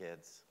to my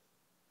kids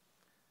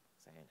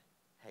saying,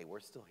 hey, we're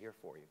still here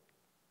for you.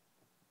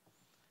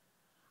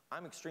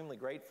 I'm extremely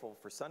grateful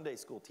for Sunday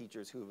school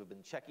teachers who have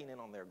been checking in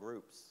on their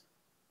groups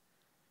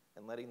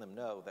and letting them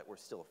know that we're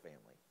still a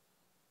family.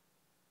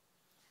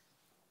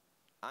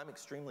 I'm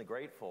extremely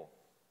grateful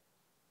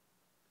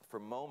for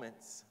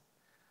moments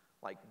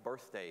like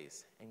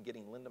birthdays and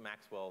getting Linda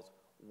Maxwell's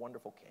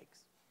wonderful cakes.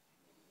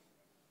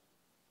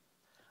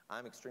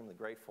 I'm extremely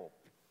grateful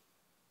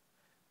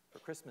for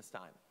Christmas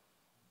time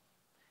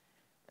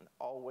and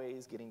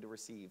always getting to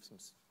receive some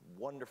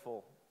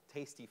wonderful,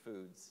 tasty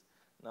foods,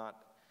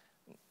 not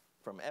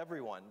from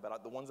everyone,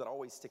 but the ones that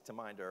always stick to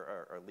mind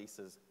are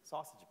Lisa's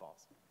sausage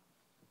balls.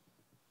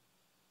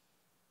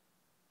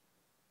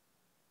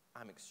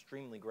 I'm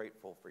extremely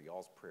grateful for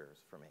y'all's prayers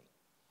for me.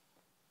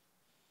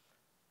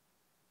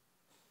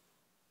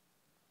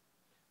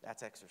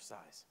 That's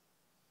exercise.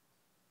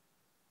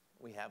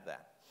 We have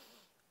that.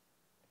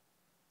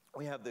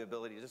 We have the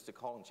ability just to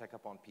call and check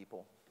up on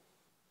people.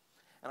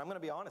 And I'm going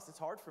to be honest, it's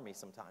hard for me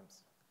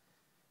sometimes.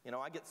 You know,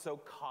 I get so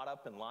caught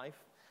up in life.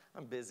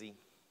 I'm busy.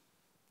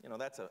 You know,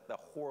 that's a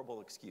horrible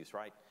excuse,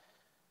 right?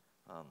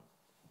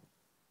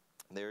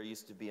 There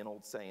used to be an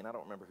old saying, I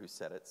don't remember who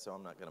said it, so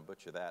I'm not going to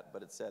butcher that,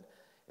 but it said,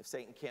 if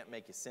Satan can't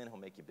make you sin, he'll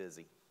make you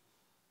busy.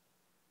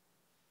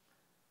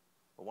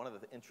 But one of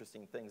the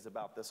interesting things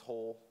about this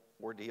whole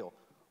ordeal,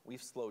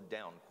 we've slowed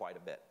down quite a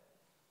bit.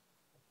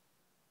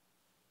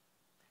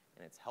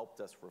 And it's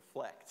helped us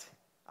reflect,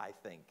 I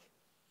think,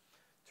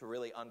 to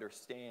really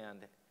understand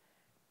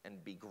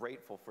and be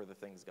grateful for the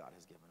things God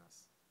has given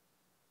us.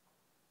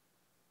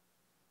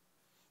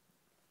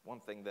 One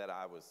thing that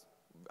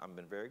I've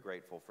been very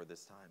grateful for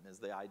this time is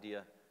the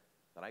idea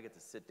that I get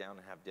to sit down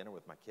and have dinner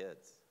with my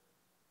kids.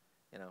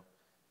 You know,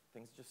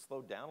 things just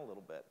slowed down a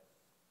little bit.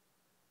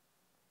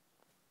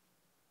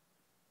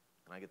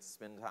 And I get to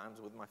spend times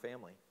with my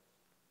family.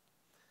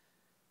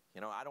 You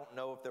know, I don't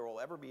know if there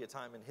will ever be a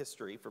time in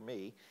history for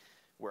me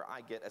where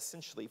I get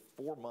essentially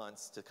 4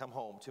 months to come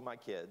home to my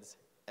kids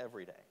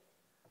every day.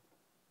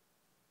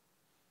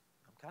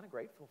 I'm kind of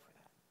grateful for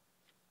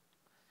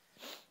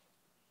that.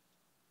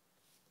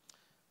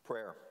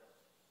 Prayer.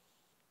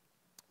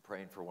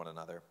 Praying for one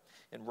another.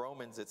 In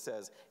Romans it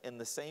says, in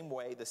the same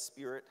way the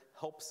Spirit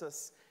helps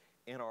us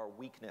in our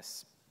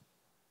weakness.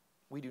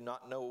 We do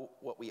not know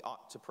what we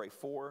ought to pray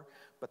for,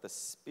 but the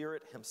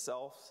Spirit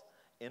himself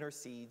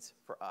intercedes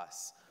for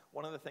us.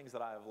 One of the things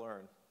that I have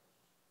learned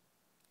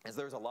is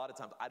there's a lot of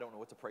times I don't know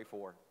what to pray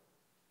for,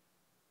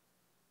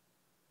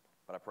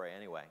 but I pray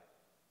anyway.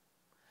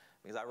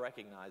 Because I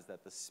recognize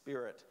that the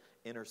Spirit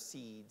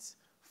intercedes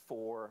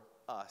for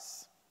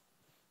us.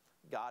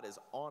 God is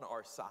on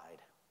our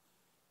side.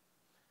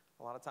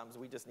 A lot of times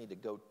we just need to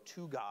go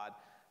to God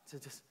to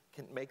just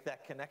make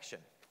that connection.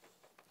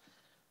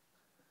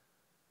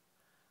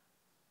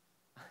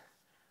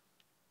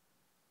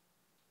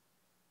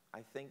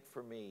 I think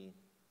for me,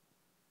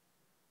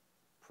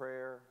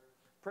 prayer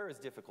is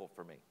difficult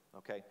for me,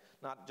 okay?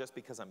 Not just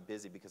because I'm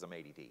busy, because I'm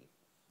ADD,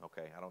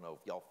 okay? I don't know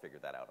if y'all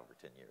figured that out over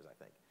 10 years, I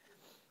think.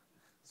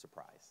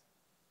 Surprise.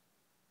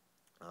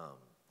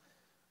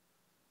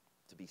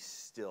 To be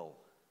still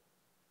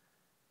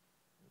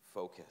and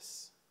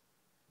focus.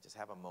 Just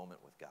have a moment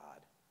with God.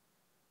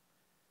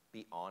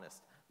 Be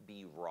honest.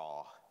 Be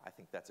raw. I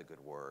think that's a good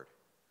word.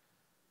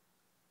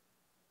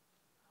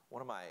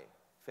 One of my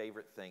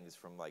favorite things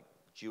from like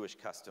Jewish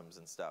customs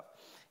and stuff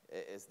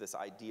is this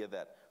idea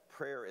that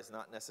prayer is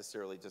not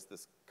necessarily just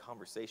this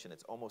conversation.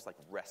 It's almost like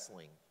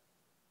wrestling.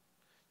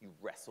 You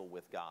wrestle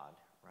with God,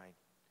 right?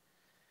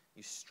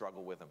 You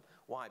struggle with Him.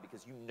 Why?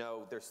 Because you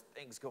know there's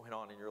things going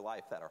on in your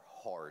life that are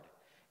hard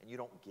and you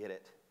don't get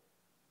it.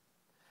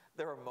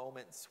 There are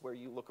moments where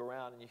you look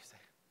around and you say,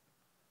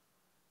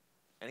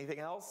 anything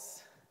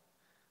else?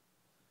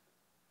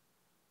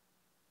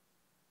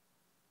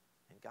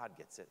 And God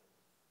gets it.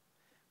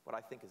 What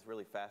I think is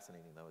really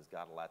fascinating, though, is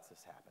God lets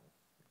this happen.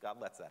 God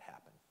lets that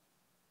happen.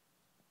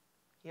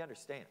 He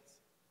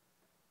understands.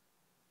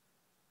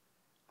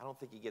 I don't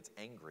think He gets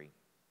angry.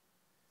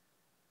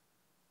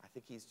 I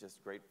think He's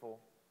just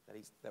grateful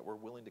that we're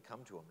willing to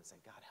come to Him and say,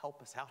 God,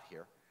 help us out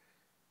here.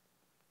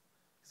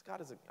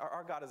 Because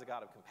our God is a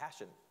God of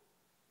compassion,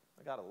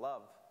 a God of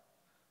love,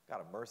 a God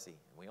of mercy,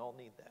 and we all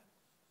need that.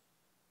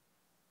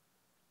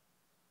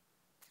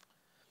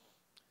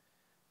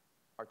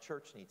 Our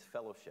church needs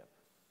fellowship,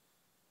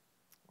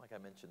 like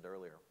I mentioned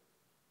earlier.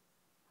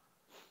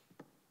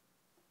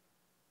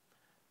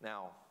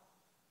 Now,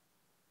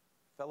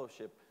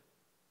 fellowship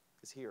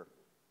is here.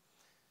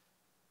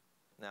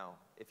 Now,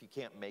 if you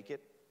can't make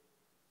it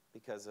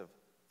because of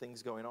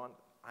things going on,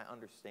 I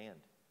understand.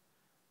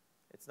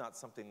 It's not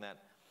something that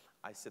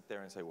I sit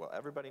there and say, well,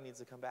 everybody needs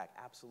to come back.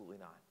 Absolutely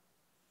not.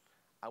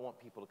 I want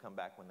people to come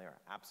back when they're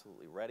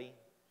absolutely ready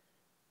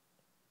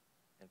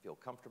and feel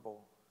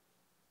comfortable.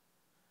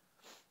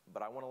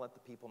 But I want to let the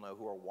people know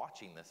who are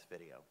watching this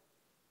video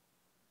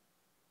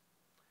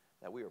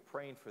that we are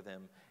praying for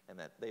them and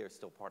that they are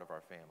still part of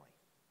our family,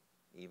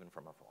 even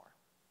from afar.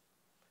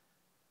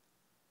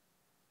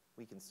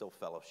 We can still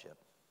fellowship,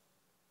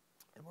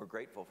 and we're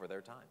grateful for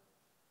their time.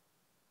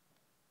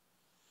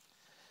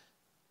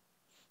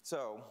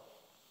 So,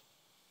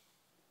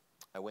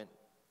 I went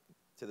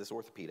to this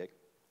orthopedic.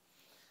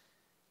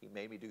 He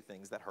made me do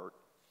things that hurt.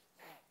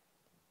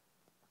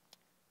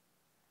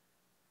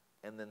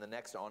 And then the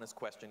next honest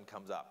question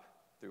comes up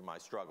through my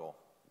struggle.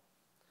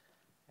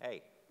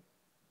 Hey,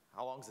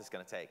 how long is this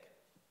going to take?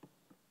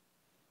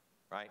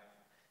 Right?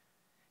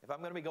 If I'm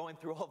going to be going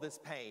through all this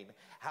pain,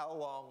 how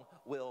long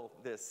will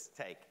this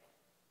take?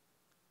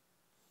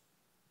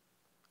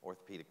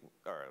 Orthopedic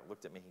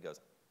looked at me, he goes,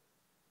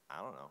 I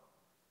don't know.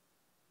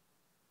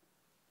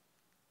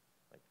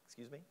 Like,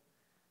 excuse me?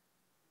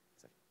 I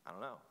said, I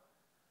don't know.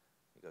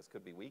 He goes,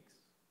 could be weeks,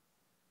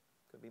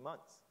 could be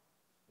months.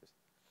 He goes,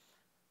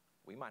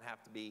 we might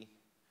have to be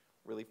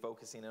really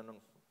focusing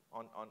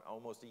on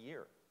almost a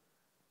year.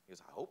 He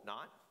goes, I hope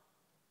not.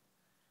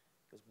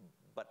 He goes,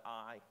 but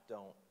I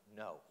don't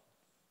know.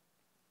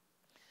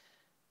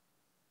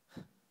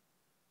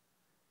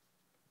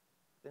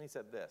 Then he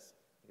said this.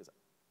 He goes,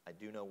 I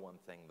do know one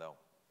thing, though.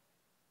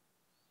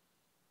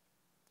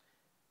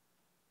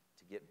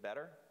 To get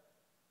better,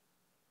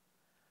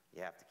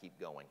 you have to keep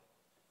going.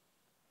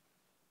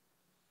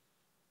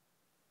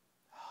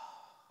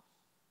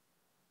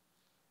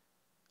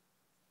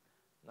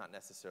 Not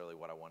necessarily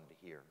what I wanted to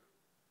hear,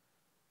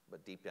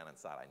 but deep down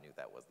inside, I knew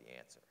that was the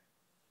answer.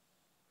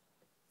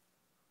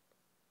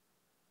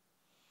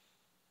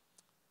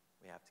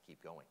 We have to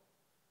keep going.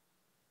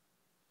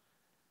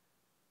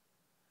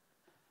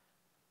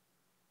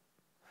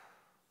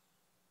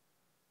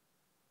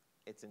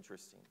 It's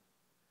interesting.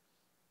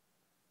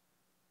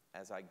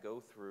 As I go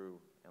through,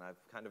 and I've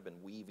kind of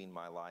been weaving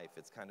my life,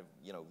 it's kind of,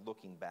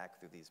 looking back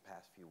through these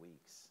past few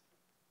weeks.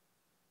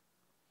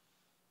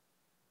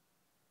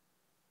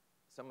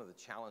 Some of the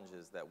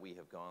challenges that we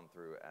have gone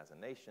through as a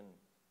nation,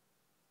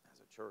 as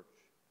a church,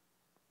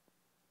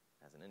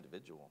 as an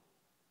individual.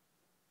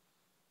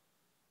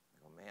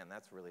 I go, man,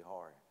 that's really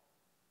hard.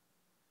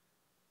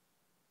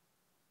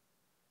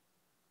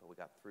 But we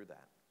got through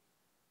that.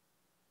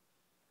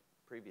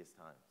 Previous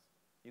times.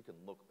 You can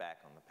look back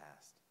on the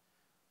past.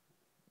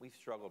 We've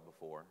struggled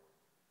before.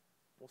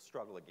 We'll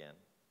struggle again.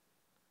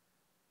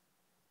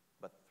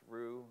 But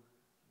through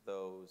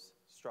those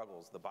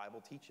struggles, the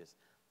Bible teaches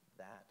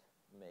that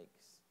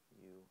makes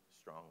you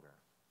stronger.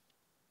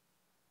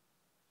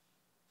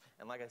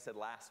 And like I said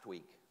last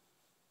week,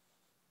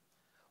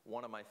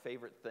 one of my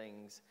favorite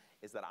things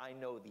is that I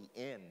know the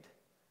end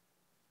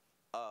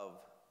of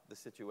the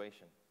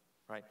situation,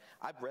 right?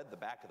 I've read the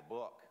back of the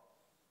book.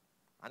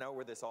 I know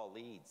where this all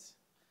leads.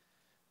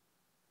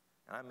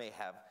 And I may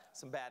have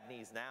some bad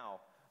knees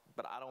now,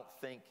 but I don't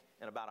think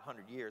in about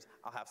 100 years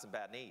I'll have some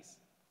bad knees.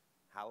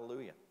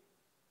 Hallelujah.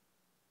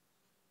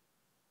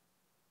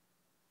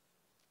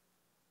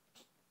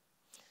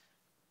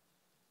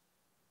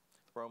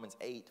 Romans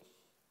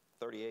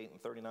 8:38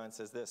 and 39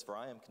 says this, for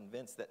I am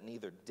convinced that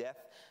neither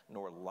death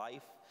nor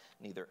life,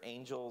 neither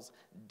angels,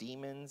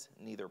 demons,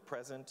 neither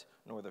present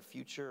nor the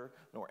future,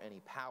 nor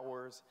any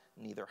powers,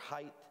 neither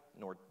height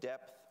nor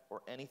depth,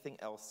 or anything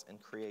else in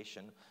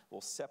creation will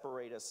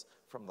separate us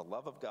from the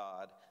love of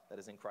God that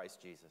is in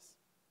Christ Jesus.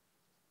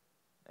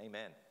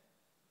 Amen.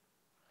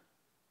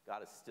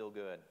 God is still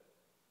good.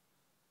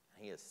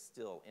 He is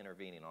still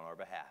intervening on our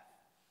behalf.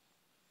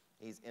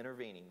 He's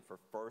intervening for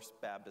First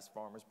Baptist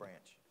Farmers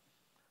Branch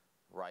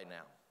right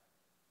now.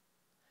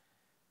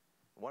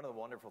 One of the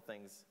wonderful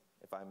things,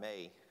 if I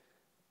may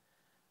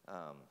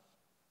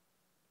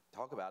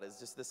talk about, is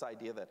just this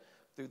idea that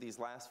through these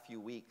last few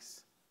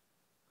weeks,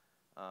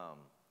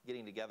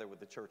 getting together with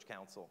the church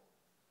council,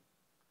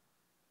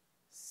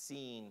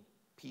 seeing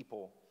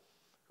people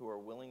who are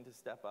willing to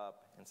step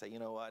up and say, you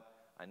know what,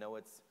 I know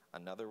it's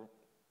another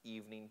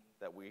evening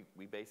that we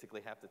basically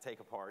have to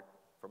take apart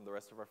from the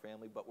rest of our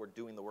family, but we're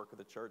doing the work of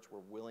the church. We're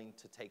willing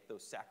to take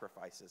those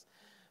sacrifices.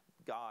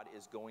 God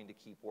is going to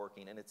keep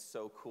working, and it's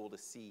so cool to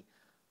see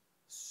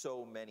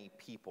so many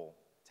people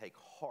take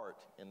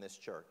heart in this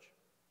church.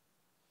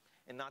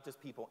 And not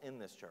just people in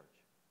this church.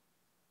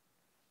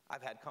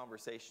 I've had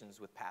conversations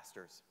with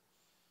pastors,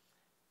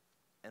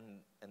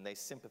 and they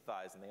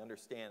sympathize, and they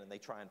understand, and they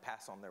try and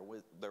pass on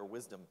their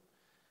wisdom.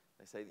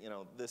 They say, you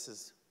know, this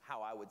is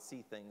how I would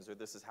see things, or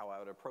this is how I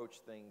would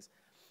approach things.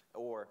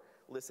 Or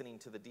listening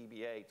to the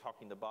DBA,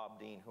 talking to Bob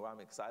Dean, who I'm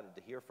excited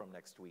to hear from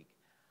next week.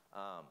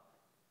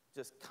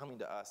 Just coming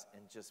to us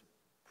and just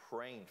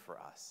praying for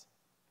us.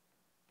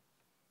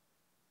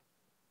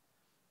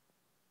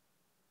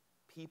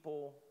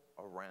 People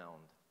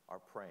around are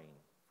praying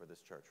for this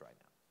church right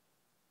now.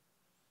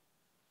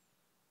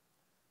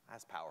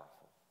 That's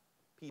powerful.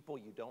 People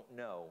you don't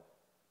know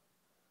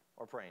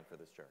are praying for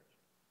this church.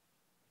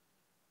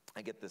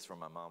 I get this from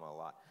my mama a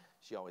lot.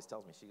 She always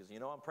tells me, she goes, you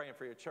know, I'm praying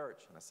for your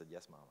church. And I said,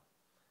 yes, Mama.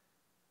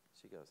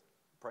 She goes,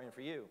 I'm praying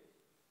for you.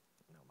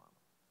 No, Mama.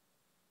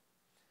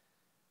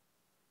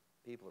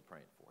 People are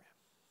praying for you.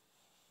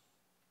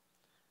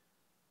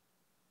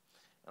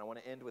 And I want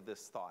to end with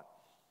this thought.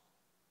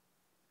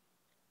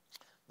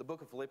 The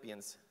book of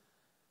Philippians,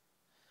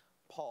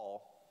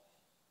 Paul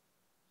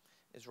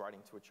is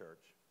writing to a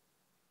church.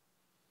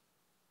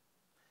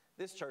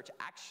 This church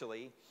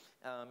actually,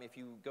 if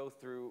you go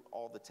through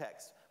all the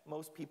text,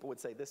 most people would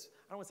say this,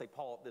 I don't want to say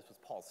this was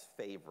Paul's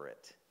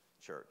favorite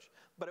church,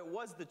 but it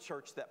was the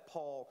church that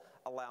Paul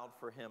allowed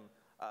for him,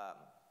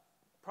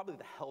 probably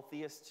the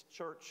healthiest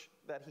church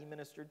that he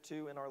ministered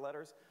to in our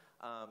letters.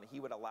 He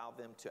would allow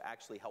them to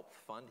actually help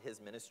fund his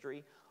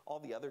ministry. All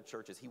the other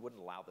churches, he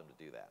wouldn't allow them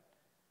to do that.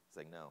 He's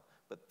like, no.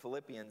 But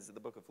Philippians, the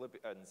book of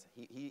Philippians,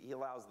 he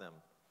allows them.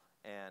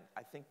 And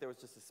I think there was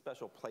just a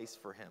special place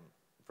for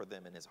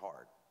them in his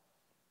heart.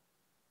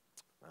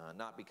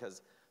 Not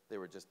because they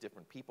were just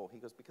different people. He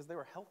goes, because they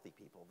were healthy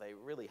people. They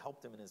really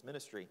helped him in his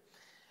ministry.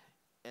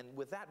 And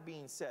with that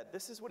being said,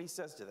 this is what he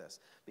says to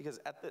this. Because,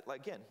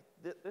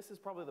 this is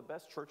probably the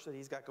best church that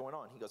he's got going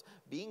on. He goes,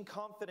 being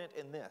confident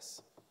in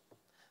this,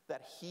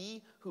 that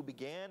he who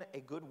began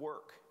a good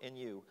work in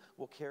you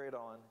will carry it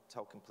on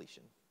till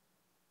completion,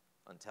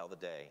 until the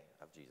day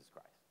of Jesus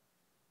Christ.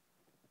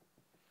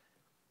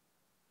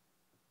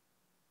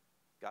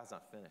 God's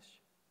not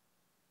finished.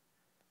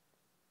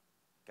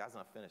 God's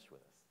not finished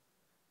with us.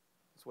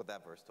 That's what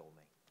that verse told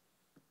me.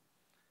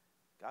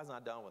 God's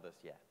not done with us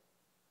yet.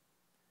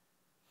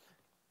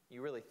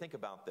 You really think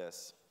about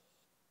this.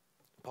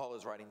 Paul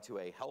is writing to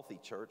a healthy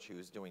church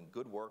who's doing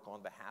good work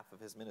on behalf of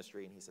his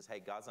ministry, and he says,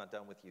 hey, God's not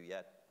done with you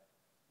yet.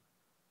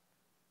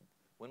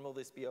 When will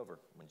this be over?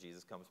 When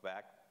Jesus comes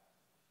back?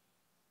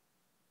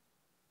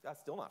 God's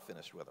still not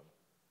finished with him.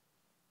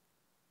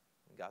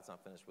 And God's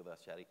not finished with us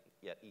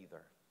yet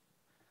either.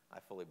 I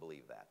fully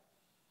believe that.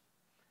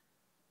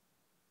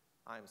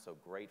 I'm so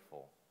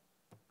grateful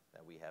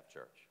that we have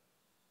church.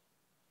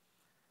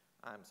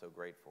 I'm so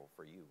grateful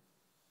for you.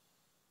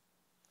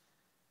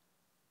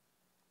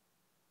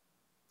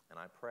 And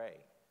I pray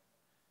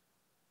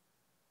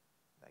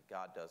that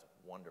God does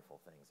wonderful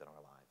things in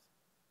our lives.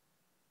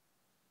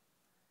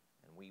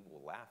 And we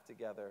will laugh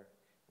together,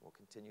 we'll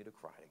continue to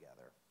cry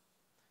together,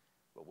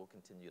 but we'll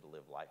continue to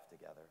live life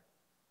together.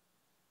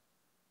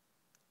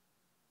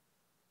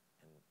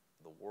 And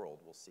the world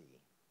will see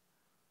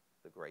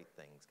the great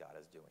things God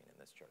is doing in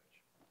this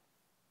church.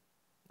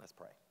 Let's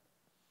pray.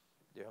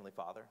 Dear Heavenly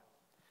Father,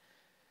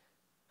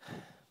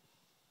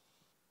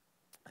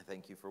 I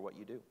thank you for what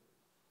you do.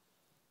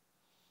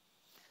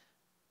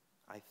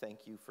 I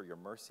thank you for your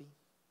mercy,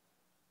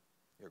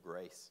 your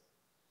grace,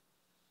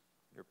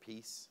 your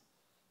peace.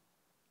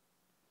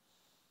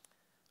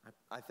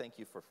 I thank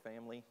you for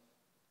family,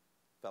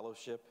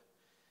 fellowship,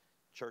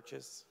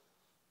 churches.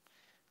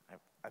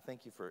 I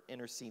thank you for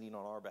interceding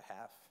on our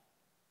behalf.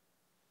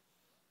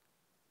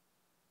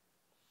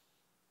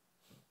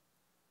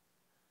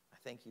 I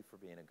thank you for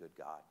being a good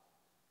God.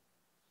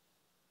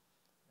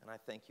 And I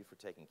thank you for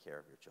taking care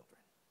of your children.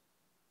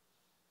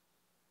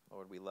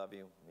 Lord, we love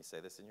you. We say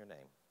this in your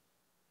name.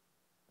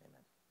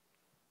 Amen.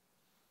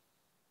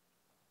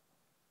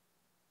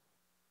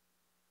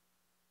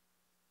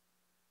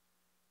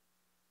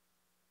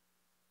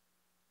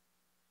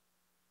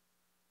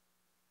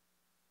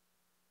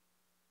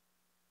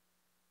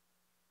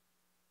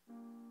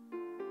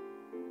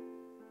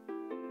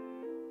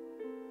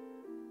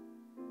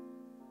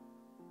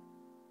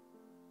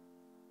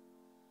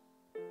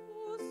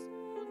 O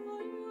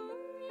sol,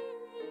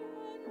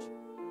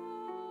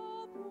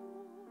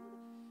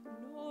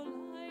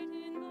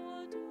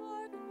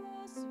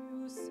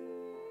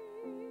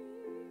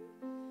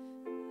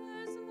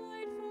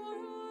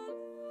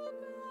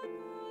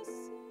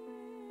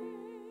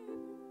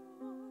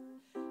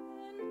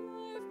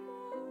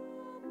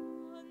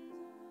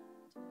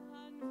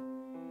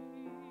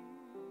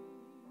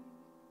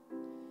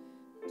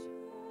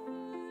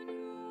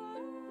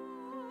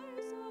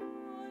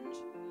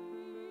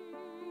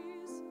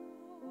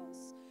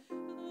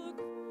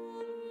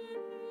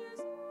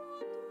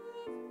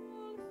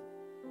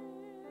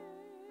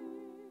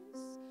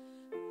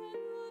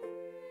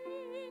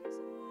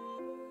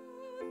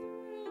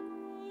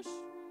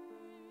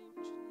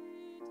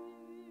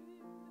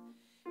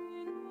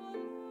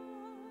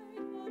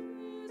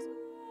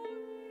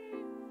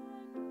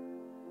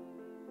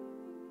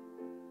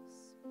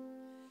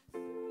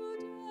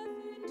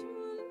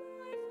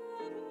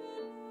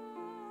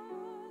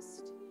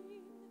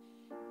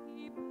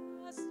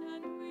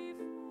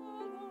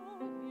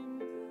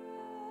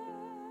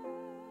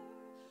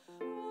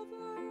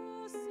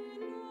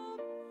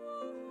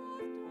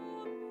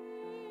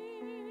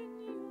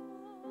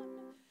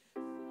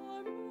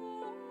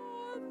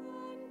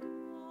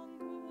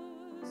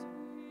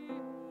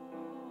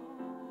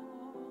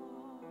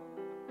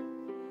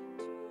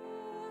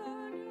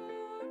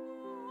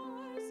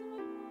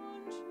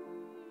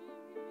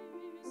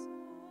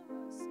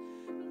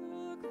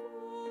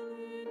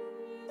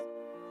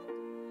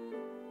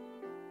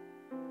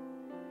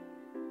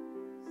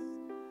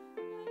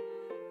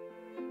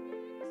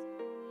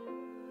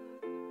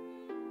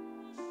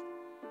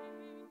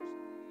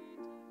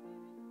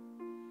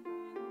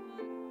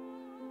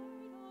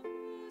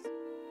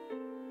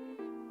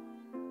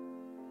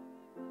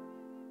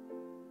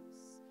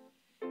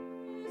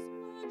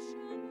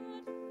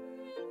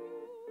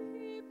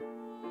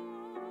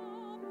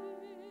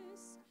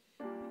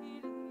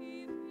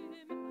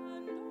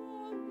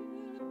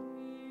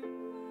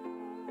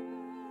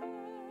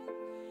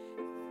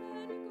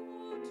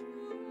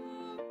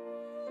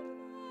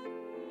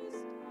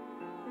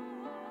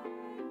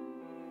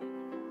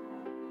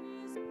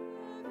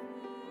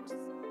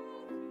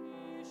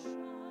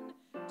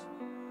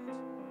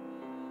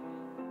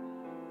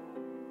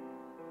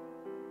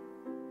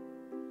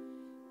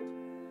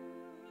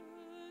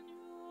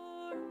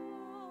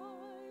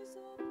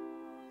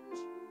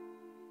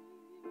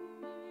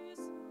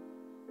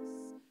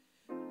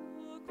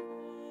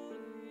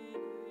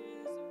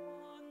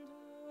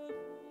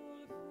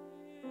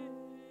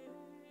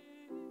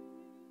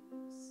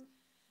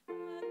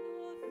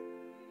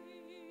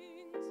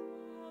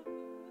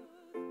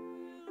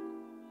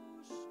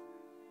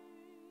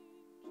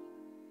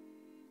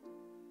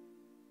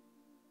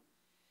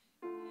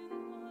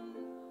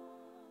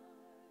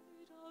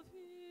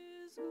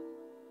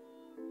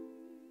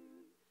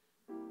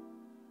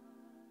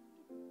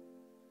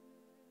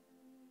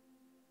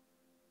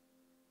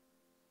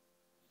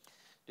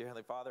 Dear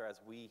Heavenly Father,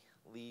 as we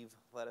leave,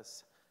 let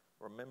us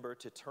remember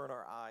to turn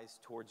our eyes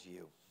towards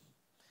you.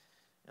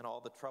 And all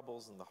the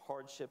troubles and the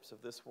hardships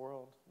of this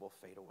world will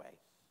fade away.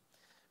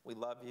 We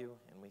love you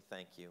and we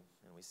thank you,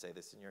 and we say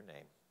this in your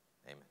name.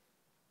 Amen.